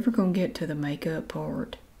are we ever going to get to the makeup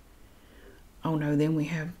part? Oh no, then we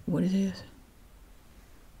have, what is this?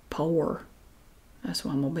 Pore. That's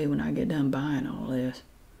what I'm going to be when I get done buying all this.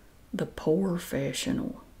 The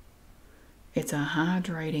Porefessional. It's a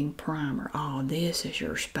hydrating primer. Oh, this is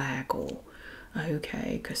your spackle.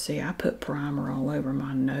 Okay, because see, I put primer all over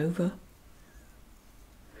my Nova.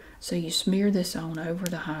 So you smear this on over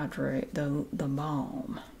the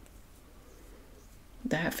balm.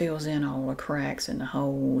 That fills in all the cracks and the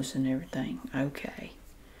holes and everything. Okay.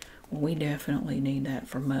 Well, we definitely need that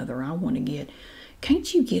for Mother. I want to get...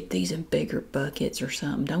 Can't you get these in bigger buckets or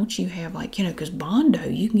something? Don't you have like, you know, because Bondo,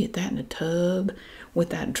 you can get that in a tub with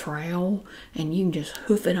that trowel and you can just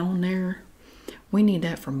hoof it on there. We need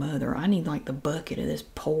that for Mother. I need like the bucket of this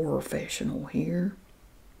Porefessional here.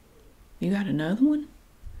 You got another one?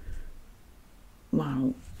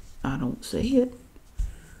 Well, I don't see it.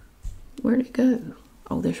 Where'd it go?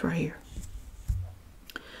 Oh, this right here.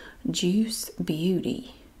 Juice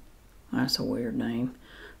Beauty. That's a weird name.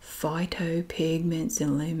 Phyto Pigments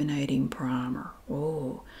Illuminating Primer.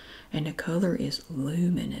 Oh, and the color is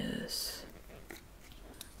Luminous.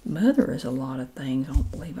 Mother is a lot of things. I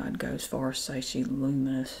don't believe I'd go as far as say she's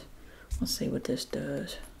luminous. Let's see what this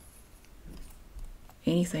does.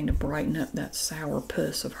 Anything to brighten up that sour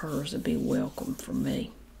puss of hers would be welcome for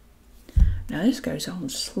me. Now this goes on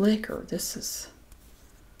slicker. This is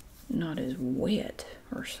not as wet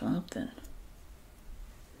or something.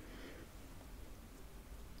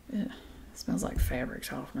 Ugh, it smells like fabric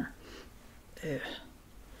softener. Ugh.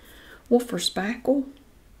 Well, for spackle,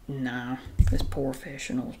 nah, this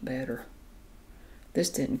Porefessional is better. This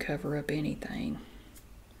didn't cover up anything.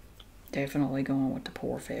 Definitely going with the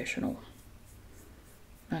Porefessional.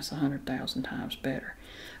 That's 100,000 times better.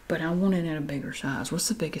 But I want it in a bigger size. What's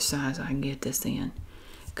the biggest size I can get this in?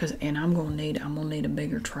 And I'm gonna need a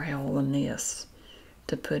bigger trowel than this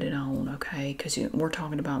to put it on, okay? Because we're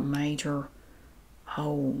talking about major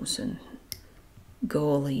holes and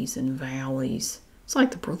gullies and valleys. It's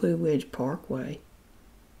like the Blue Ridge Parkway.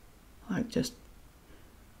 Like just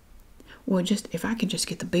if I could just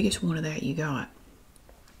get the biggest one of that you got.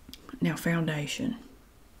 Now foundation.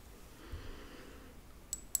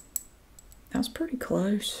 That's pretty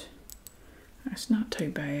close. That's not too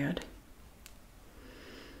bad.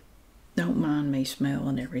 Don't mind me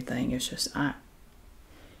smelling everything. It's just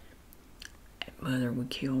Mother would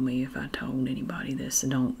kill me if I told anybody this, so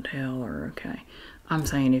don't tell her, okay? I'm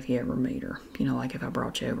saying if you ever meet her. You know, like if I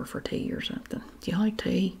brought you over for tea or something. Do you like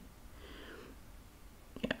tea?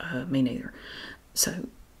 Yeah, me neither. So,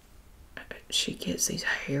 she gets these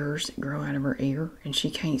hairs that grow out of her ear, and she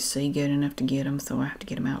can't see good enough to get them, so I have to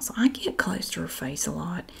get them out. So I get close to her face a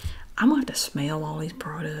lot. I'm going to have to smell all these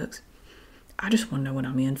products. I just want to know what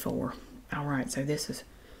I'm in for. Alright, so this is...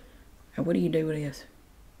 What do you do with this?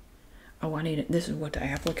 Oh, I need it. This is what the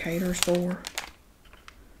applicator's for.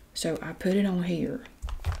 So I put it on here.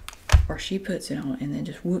 Or she puts it on and then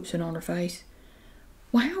just whoops it on her face.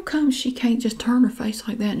 Well, how come she can't just turn her face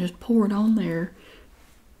like that and just pour it on there?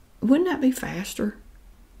 Wouldn't that be faster?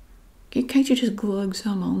 Can't you just glug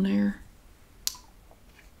some on there?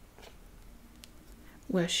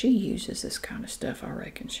 Well, she uses this kind of stuff. I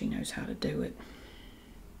reckon she knows how to do it.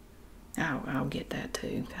 I'll get that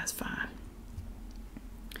too. That's fine.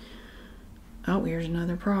 Oh, here's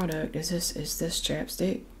another product. Is this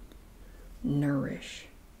chapstick? Nourish.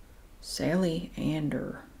 Sally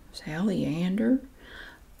Ander. Sally Ander?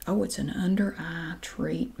 Oh, it's an under eye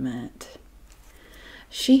treatment.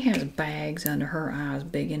 She has bags under her eyes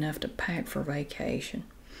big enough to pack for vacation.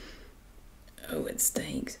 Oh, it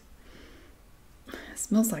stinks. It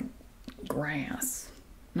smells like grass.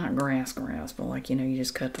 Not grass, but like, you know, you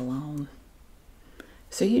just cut the lawn.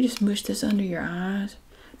 So you just mush this under your eyes.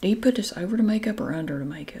 Do you put this over the makeup or under the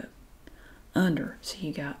makeup? Under. So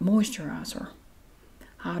you got moisturizer,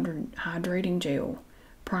 hydrating gel,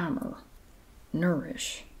 primer,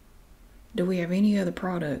 nourish. Do we have any other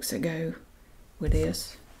products that go with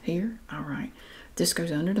this here? Alright. This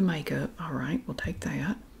goes under the makeup. Alright, we'll take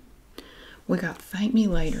that. We got Thank Me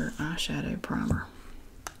Later eyeshadow primer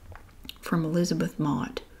from Elizabeth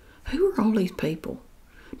Mott. Who are all these people?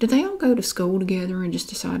 Did they all go to school together and just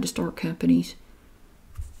decide to start companies?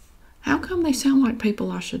 How come they sound like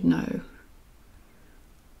people I should know?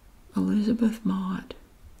 Elizabeth Mott.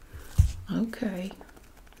 Okay.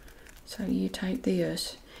 So you take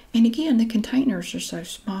this. And again, the containers are so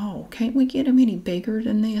small. Can't we get them any bigger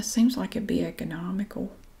than this? Seems like it'd be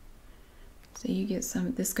economical. So you get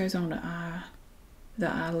some. This goes on the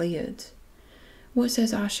eyelids. Well, it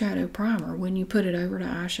says eyeshadow primer. When you put it over the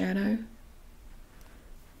eyeshadow.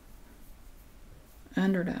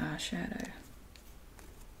 Under the eyeshadow.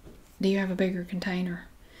 Do you have a bigger container?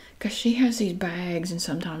 Because she has these bags, and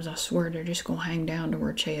sometimes I swear they're just going to hang down to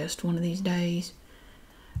her chest one of these days.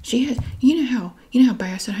 She has, you know how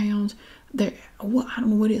basset hounds, I don't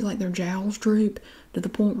know what it is, like their jowls droop to the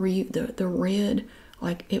point where the red,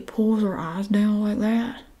 like it pulls her eyes down like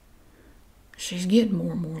that. She's getting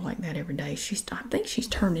more and more like that every day. I think she's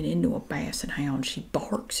turning into a basset hound. She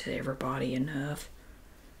barks at everybody enough.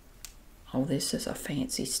 Oh, this is a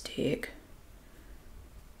fancy stick.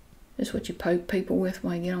 This is what you poke people with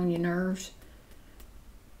when you get on your nerves.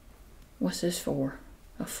 What's this for?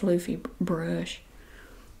 A floofy brush.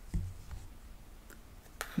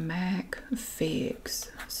 Mac Fix.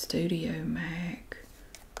 Studio Mac.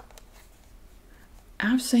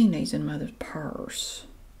 I've seen these in Mother's purse,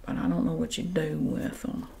 but I don't know what you do with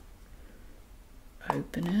them.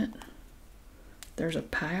 Open it. There's a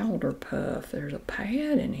powder puff. There's a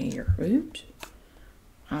pad in here. Oops.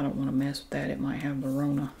 I don't want to mess with that. It might have the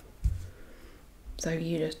Rona. So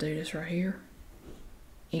you just do this right here.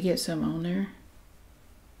 You get some on there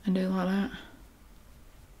and do like that.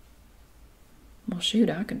 Well, shoot,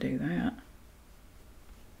 I could do that.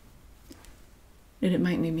 Did it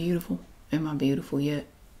make me beautiful? Am I beautiful yet?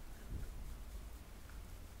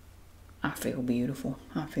 I feel beautiful.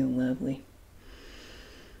 I feel lovely.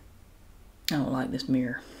 I don't like this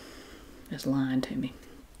mirror. It's lying to me.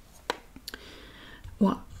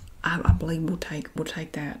 Well, I believe we'll take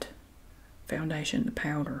that foundation, the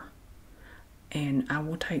powder, and I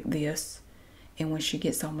will take this, and when she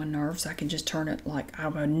gets on my nerves, I can just turn it like, I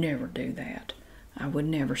would never do that. I would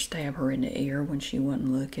never stab her in the ear when she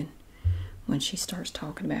wasn't looking. When she starts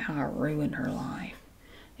talking about how I ruined her life,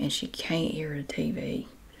 and she can't hear the TV,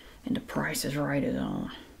 and the Price is Right is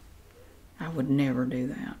on. I would never do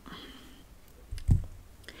that.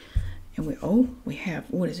 And we have,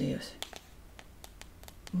 what is this?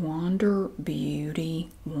 Wander Beauty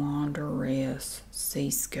Wanderess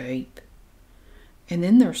Seascape. And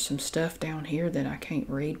then there's some stuff down here that I can't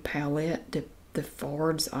read. Palette de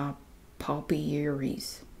Fards a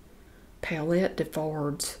Paupières. Palette de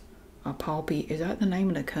Fards a Paupi. Is that the name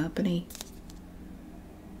of the company?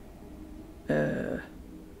 No,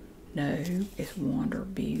 it's Wonder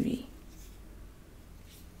Beauty.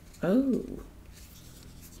 Oh.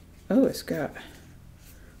 Oh, it's got,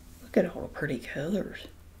 look at all the pretty colors.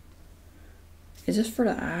 Is this for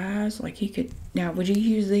the eyes? Like you could, now would you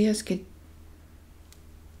use this?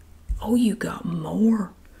 Oh, you got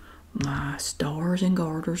more. My stars and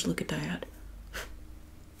garters, look at that.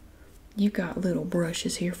 You got little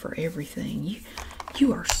brushes here for everything.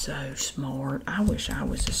 You are so smart. I wish I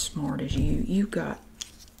was as smart as you. You got,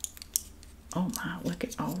 oh my, look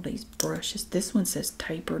at all these brushes. This one says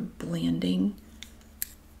tapered blending.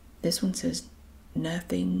 This one says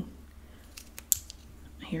nothing.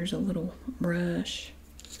 Here's a little brush.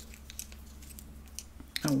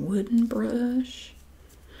 A wooden brush.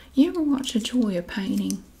 You ever watch The Joy of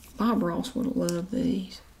Painting? Bob Ross would have loved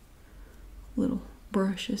these little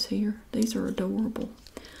brushes here. These are adorable.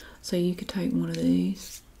 So you could take one of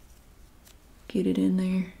these, get it in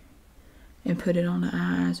there, and put it on the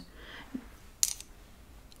eyes.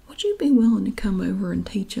 Would you be willing to come over and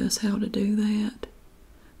teach us how to do that?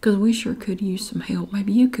 Because we sure could use some help.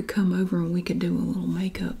 Maybe you could come over and we could do a little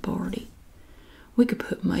makeup party. We could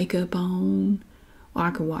put makeup on. Or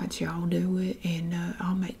I could watch y'all do it, and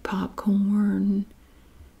I'll make popcorn.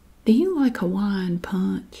 Do you like Hawaiian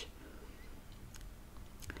punch?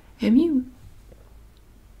 Have you,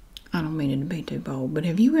 I don't mean it to be too bold, but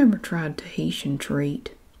have you ever tried Tahitian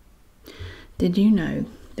treat? Did you know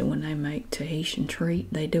that when they make Tahitian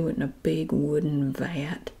treat, they do it in a big wooden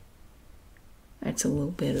vat? That's a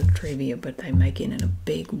little bit of trivia, but they make it in a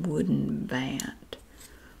big wooden vat.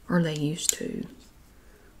 Or they used to.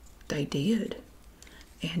 They did.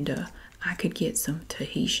 And I could get some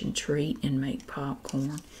Tahitian treat and make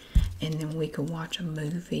popcorn. And then we could watch a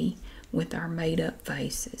movie with our made-up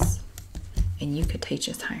faces. And you could teach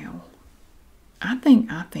us how. I think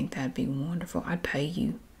that'd be wonderful. I'd pay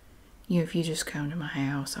you. If you just come to my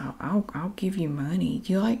house, I'll give you money.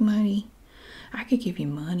 Do you like money? I could give you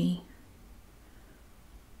money.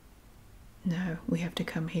 No, we have to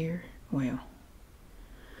come here. Well,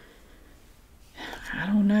 I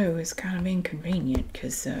don't know. It's kind of inconvenient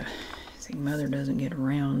because, see, Mother doesn't get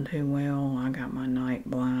around too well. I got my night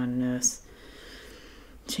blindness.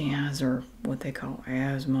 She has her, what they call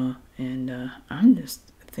asthma. And I'm just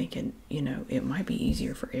thinking, it might be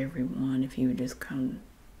easier for everyone if you would just come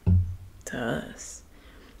to us.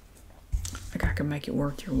 Like I could make it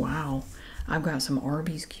worth your while. I've got some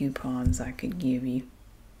Arby's coupons I could give you.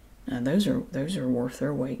 Now those are worth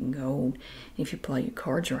their weight in gold. If you play your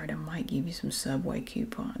cards right, I might give you some Subway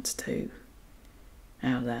coupons too.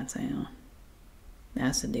 How's that sound?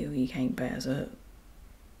 That's a deal you can't pass up.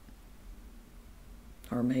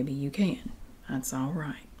 Or maybe you can. That's all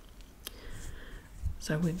right.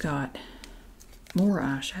 So we've got more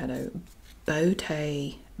eyeshadow.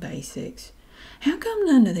 Beauté Basics. How come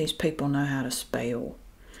none of these people know how to spell?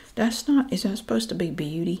 Is that supposed to be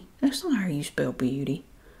beauty? That's not how you spell beauty.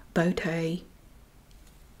 Beauté.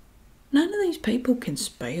 None of these people can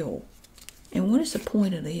spell. And what is the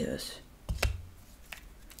point of this?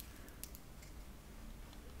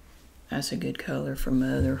 That's a good color for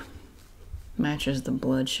Mother. Matches the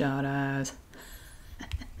bloodshot eyes.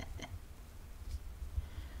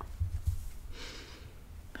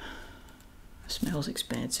 Smells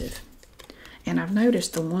expensive. And I've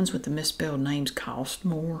noticed the ones with the misspelled names cost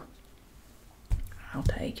more. I'll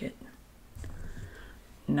take it.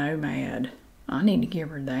 Nomad. I need to give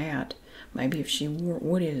her that. Maybe if she wore,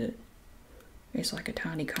 what is it? It's like a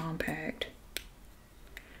tiny compact.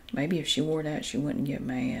 Maybe if she wore that, she wouldn't get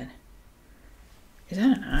mad. Is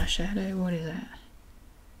that an eyeshadow? What is that?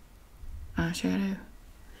 Eyeshadow?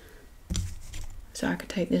 So I could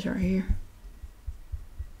take this right here.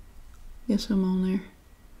 Get some on there.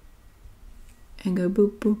 And go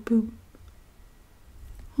boop, boop, boop.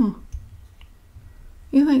 Huh.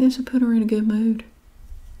 You think this would put her in a good mood?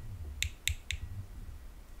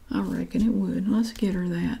 I reckon it would. Let's get her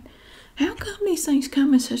that. How come these things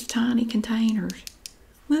come in such tiny containers?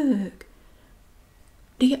 Look.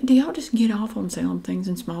 Do y'all just get off on selling things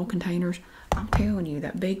in small containers? I'm telling you,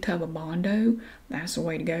 that big tub of Bondo, that's the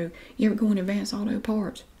way to go. You ever go in Advanced Auto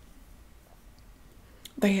Parts?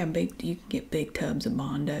 They have you can get big tubs of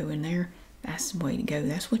Bondo in there. That's the way to go.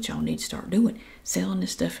 That's what y'all need to start doing. Selling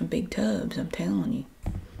this stuff in big tubs, I'm telling you.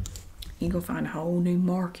 You go find a whole new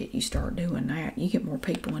market. You start doing that. You get more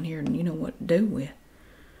people in here than you know what to do with.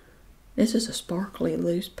 This is a sparkly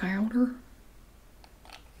loose powder.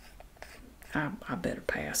 I better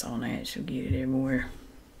pass on that. She'll get it everywhere.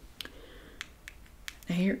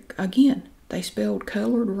 Now here, again, they spelled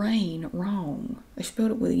colored rain wrong. They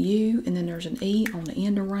spelled it with a U and then there's an E on the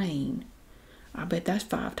end of rain. I bet that's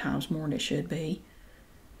 5 times more than it should be.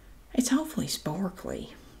 It's awfully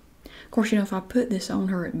sparkly. Of course, you know, if I put this on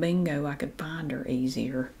her at bingo, I could find her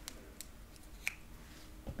easier.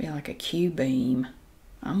 Be like a Q-beam.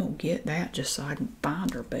 I'm going to get that just so I can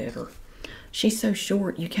find her better. She's so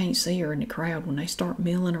short you can't see her in the crowd. When they start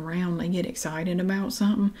milling around, they get excited about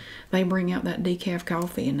something. They bring out that decaf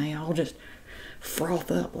coffee and they all just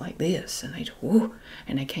froth up like this. And they just, whoo,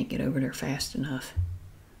 and they can't get over there fast enough.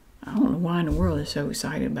 I don't know why in the world they're so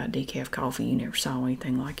excited about decaf coffee. You never saw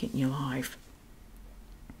anything like it in your life.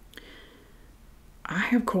 I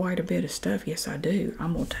have quite a bit of stuff. Yes, I do.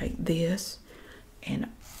 I'm going to take this and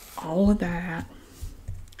all of that.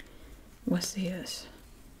 What's this?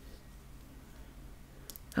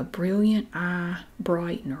 A Brilliant Eye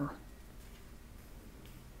Brightener.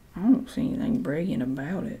 I don't see anything brilliant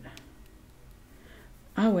about it.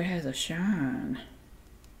 Oh, it has a shine.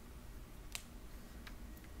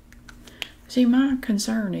 See, my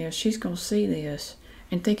concern is she's going to see this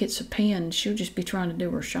and think it's a pen. She'll just be trying to do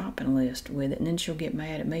her shopping list with it, and then she'll get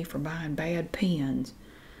mad at me for buying bad pens.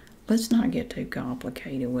 Let's not get too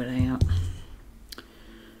complicated with that.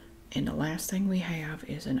 And the last thing we have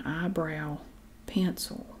is an eyebrow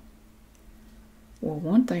pencil. Well,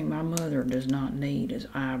 one thing my mother does not need is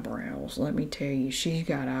eyebrows. Let me tell you, she's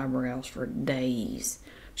got eyebrows for days.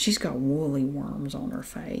 She's got woolly worms on her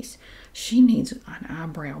face. She needs an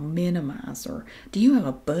eyebrow minimizer. Do you have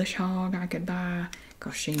a bush hog I could buy?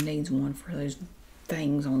 Because she needs one for those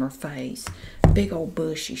things on her face. Big old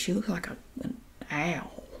bushy. She looks like an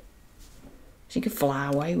owl. She could fly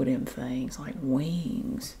away with them things like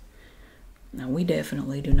wings. Now, we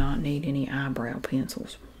definitely do not need any eyebrow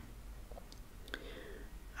pencils.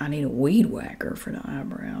 I need a weed whacker for the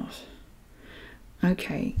eyebrows.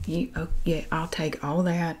 Okay, yeah, I'll take all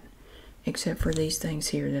that except for these things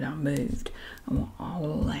here that I moved. I want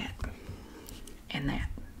all of that and that.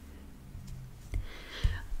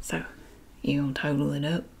 So, you gonna total it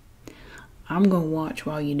up? I'm gonna watch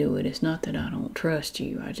while you do it. It's not that I don't trust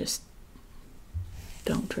you. I just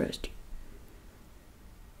don't trust you.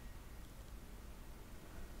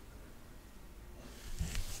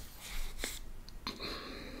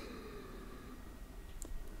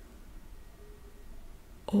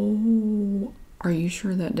 Oh, are you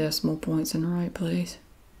sure that decimal point's in the right place?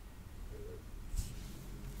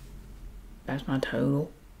 That's my total.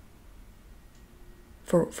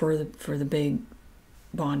 For the big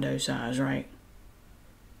Bondo size, right?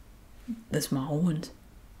 The small ones.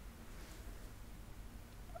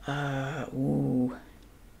 Ooh.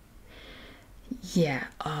 Yeah,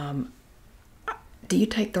 do you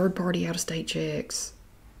take third-party out-of-state checks?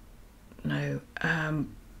 No.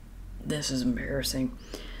 This is embarrassing.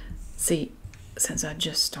 See, since I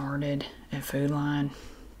just started at Food Line,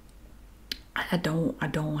 I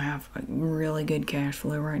don't have a really good cash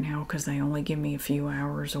flow right now because they only give me a few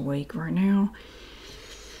hours a week right now.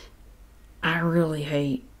 I really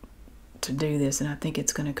hate to do this, and I think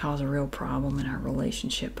it's going to cause a real problem in our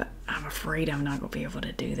relationship, but I'm afraid I'm not going to be able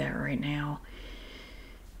to do that right now.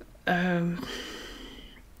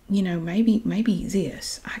 You know, maybe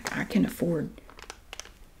this. I can afford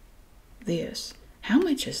this. How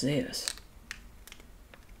much is this?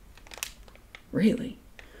 Really?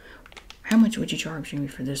 How much would you charge me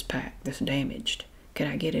for this pack that's damaged? Could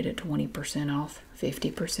I get it at 20% off?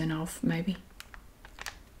 50% off, maybe?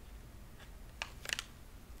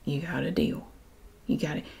 You got a deal. You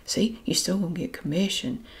got it. See, you still gonna get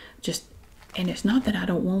commission. And it's not that I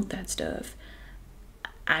don't want that stuff.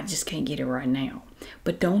 I just can't get it right now.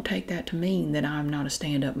 But don't take that to mean that I'm not a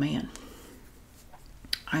stand-up man.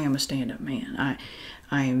 I am a stand-up man.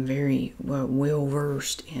 I am very well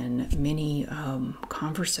versed in many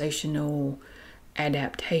conversational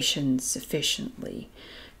adaptations sufficiently,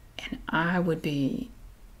 and I would be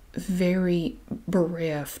very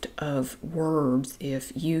bereft of words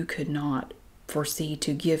if you could not foresee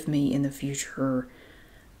to give me in the future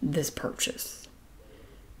this purchase.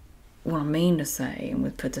 What I mean to say, and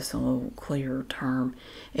we'll put this in a little clearer term,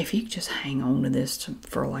 if you could just hang on to this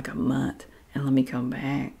for like a month and let me come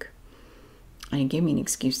back and give me an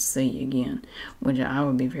excuse to see you again, which I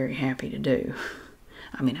would be very happy to do.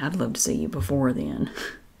 I mean, I'd love to see you before then.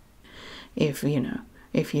 If you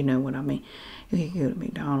know what I mean. If you could go to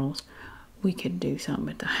McDonald's, we could do something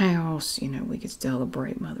at the house, you know, we could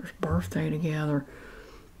celebrate Mother's birthday together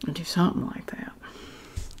and do something like that.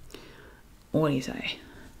 What do you say?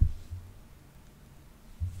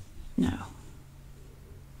 No.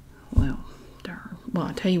 Well, darn. Well,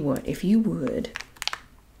 I'll tell you what, if you would,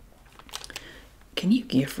 can you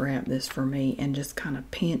gift wrap this for me and just kind of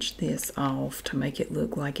pinch this off to make it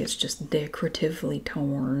look like it's just decoratively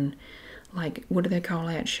torn? like, what do they call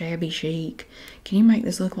that? Shabby chic. Can you make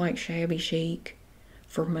this look like shabby chic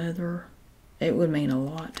for Mother? It would mean a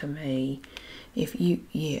lot to me if you,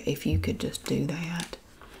 yeah, if you could just do that.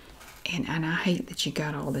 And I hate that you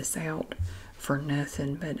got all this out for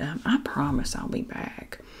nothing, but I promise I'll be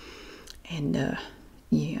back. And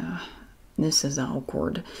yeah, this is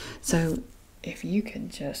awkward. So if you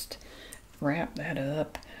could just wrap that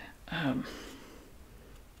up,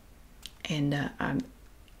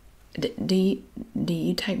 do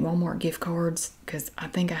you take Walmart gift cards? Because I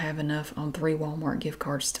think I have enough on 3 Walmart gift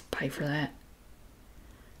cards to pay for that.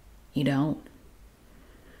 You don't?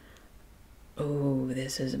 Oh,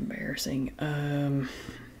 this is embarrassing.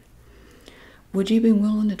 Would you be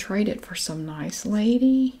willing to trade it for some nice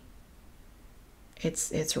lady?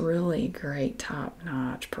 It's really great,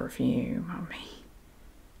 top-notch perfume. I mean,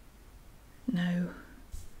 no.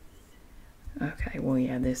 Okay, well,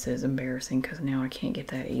 yeah, this is embarrassing because now I can't get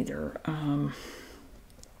that either.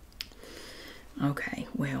 Okay,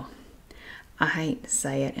 well, I hate to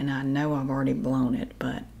say it, and I know I've already blown it,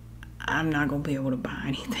 but I'm not going to be able to buy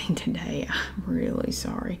anything today. I'm really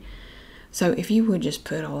sorry. So if you would just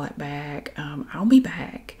put all that back, I'll be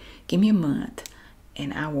back. Give me a month,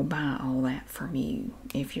 and I will buy all that from you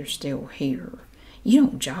if you're still here. You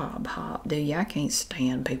don't job hop, do you? I can't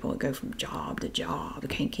stand people that go from job to job.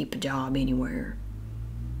 Can't keep a job anywhere.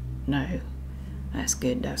 No. That's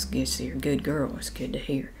good. That's good to hear. Good girl. It's good to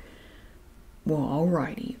hear. Well,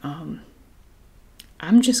 alrighty.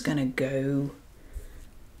 I'm just gonna go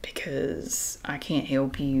because I can't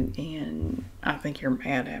help you, and I think you're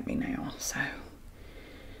mad at me now. So,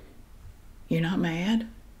 you're not mad?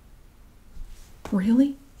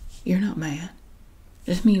 Really? You're not mad?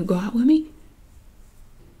 Does mean you go out with me?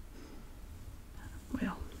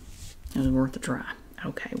 Well, it was worth a try.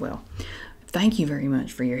 Okay, well, thank you very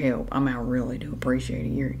much for your help. I mean, I really do appreciate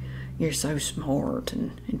it. You're so smart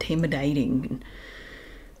and intimidating.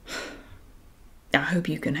 And I hope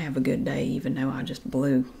you can have a good day, even though I just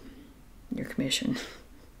blew your commission.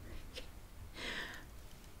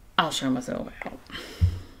 I'll show myself out.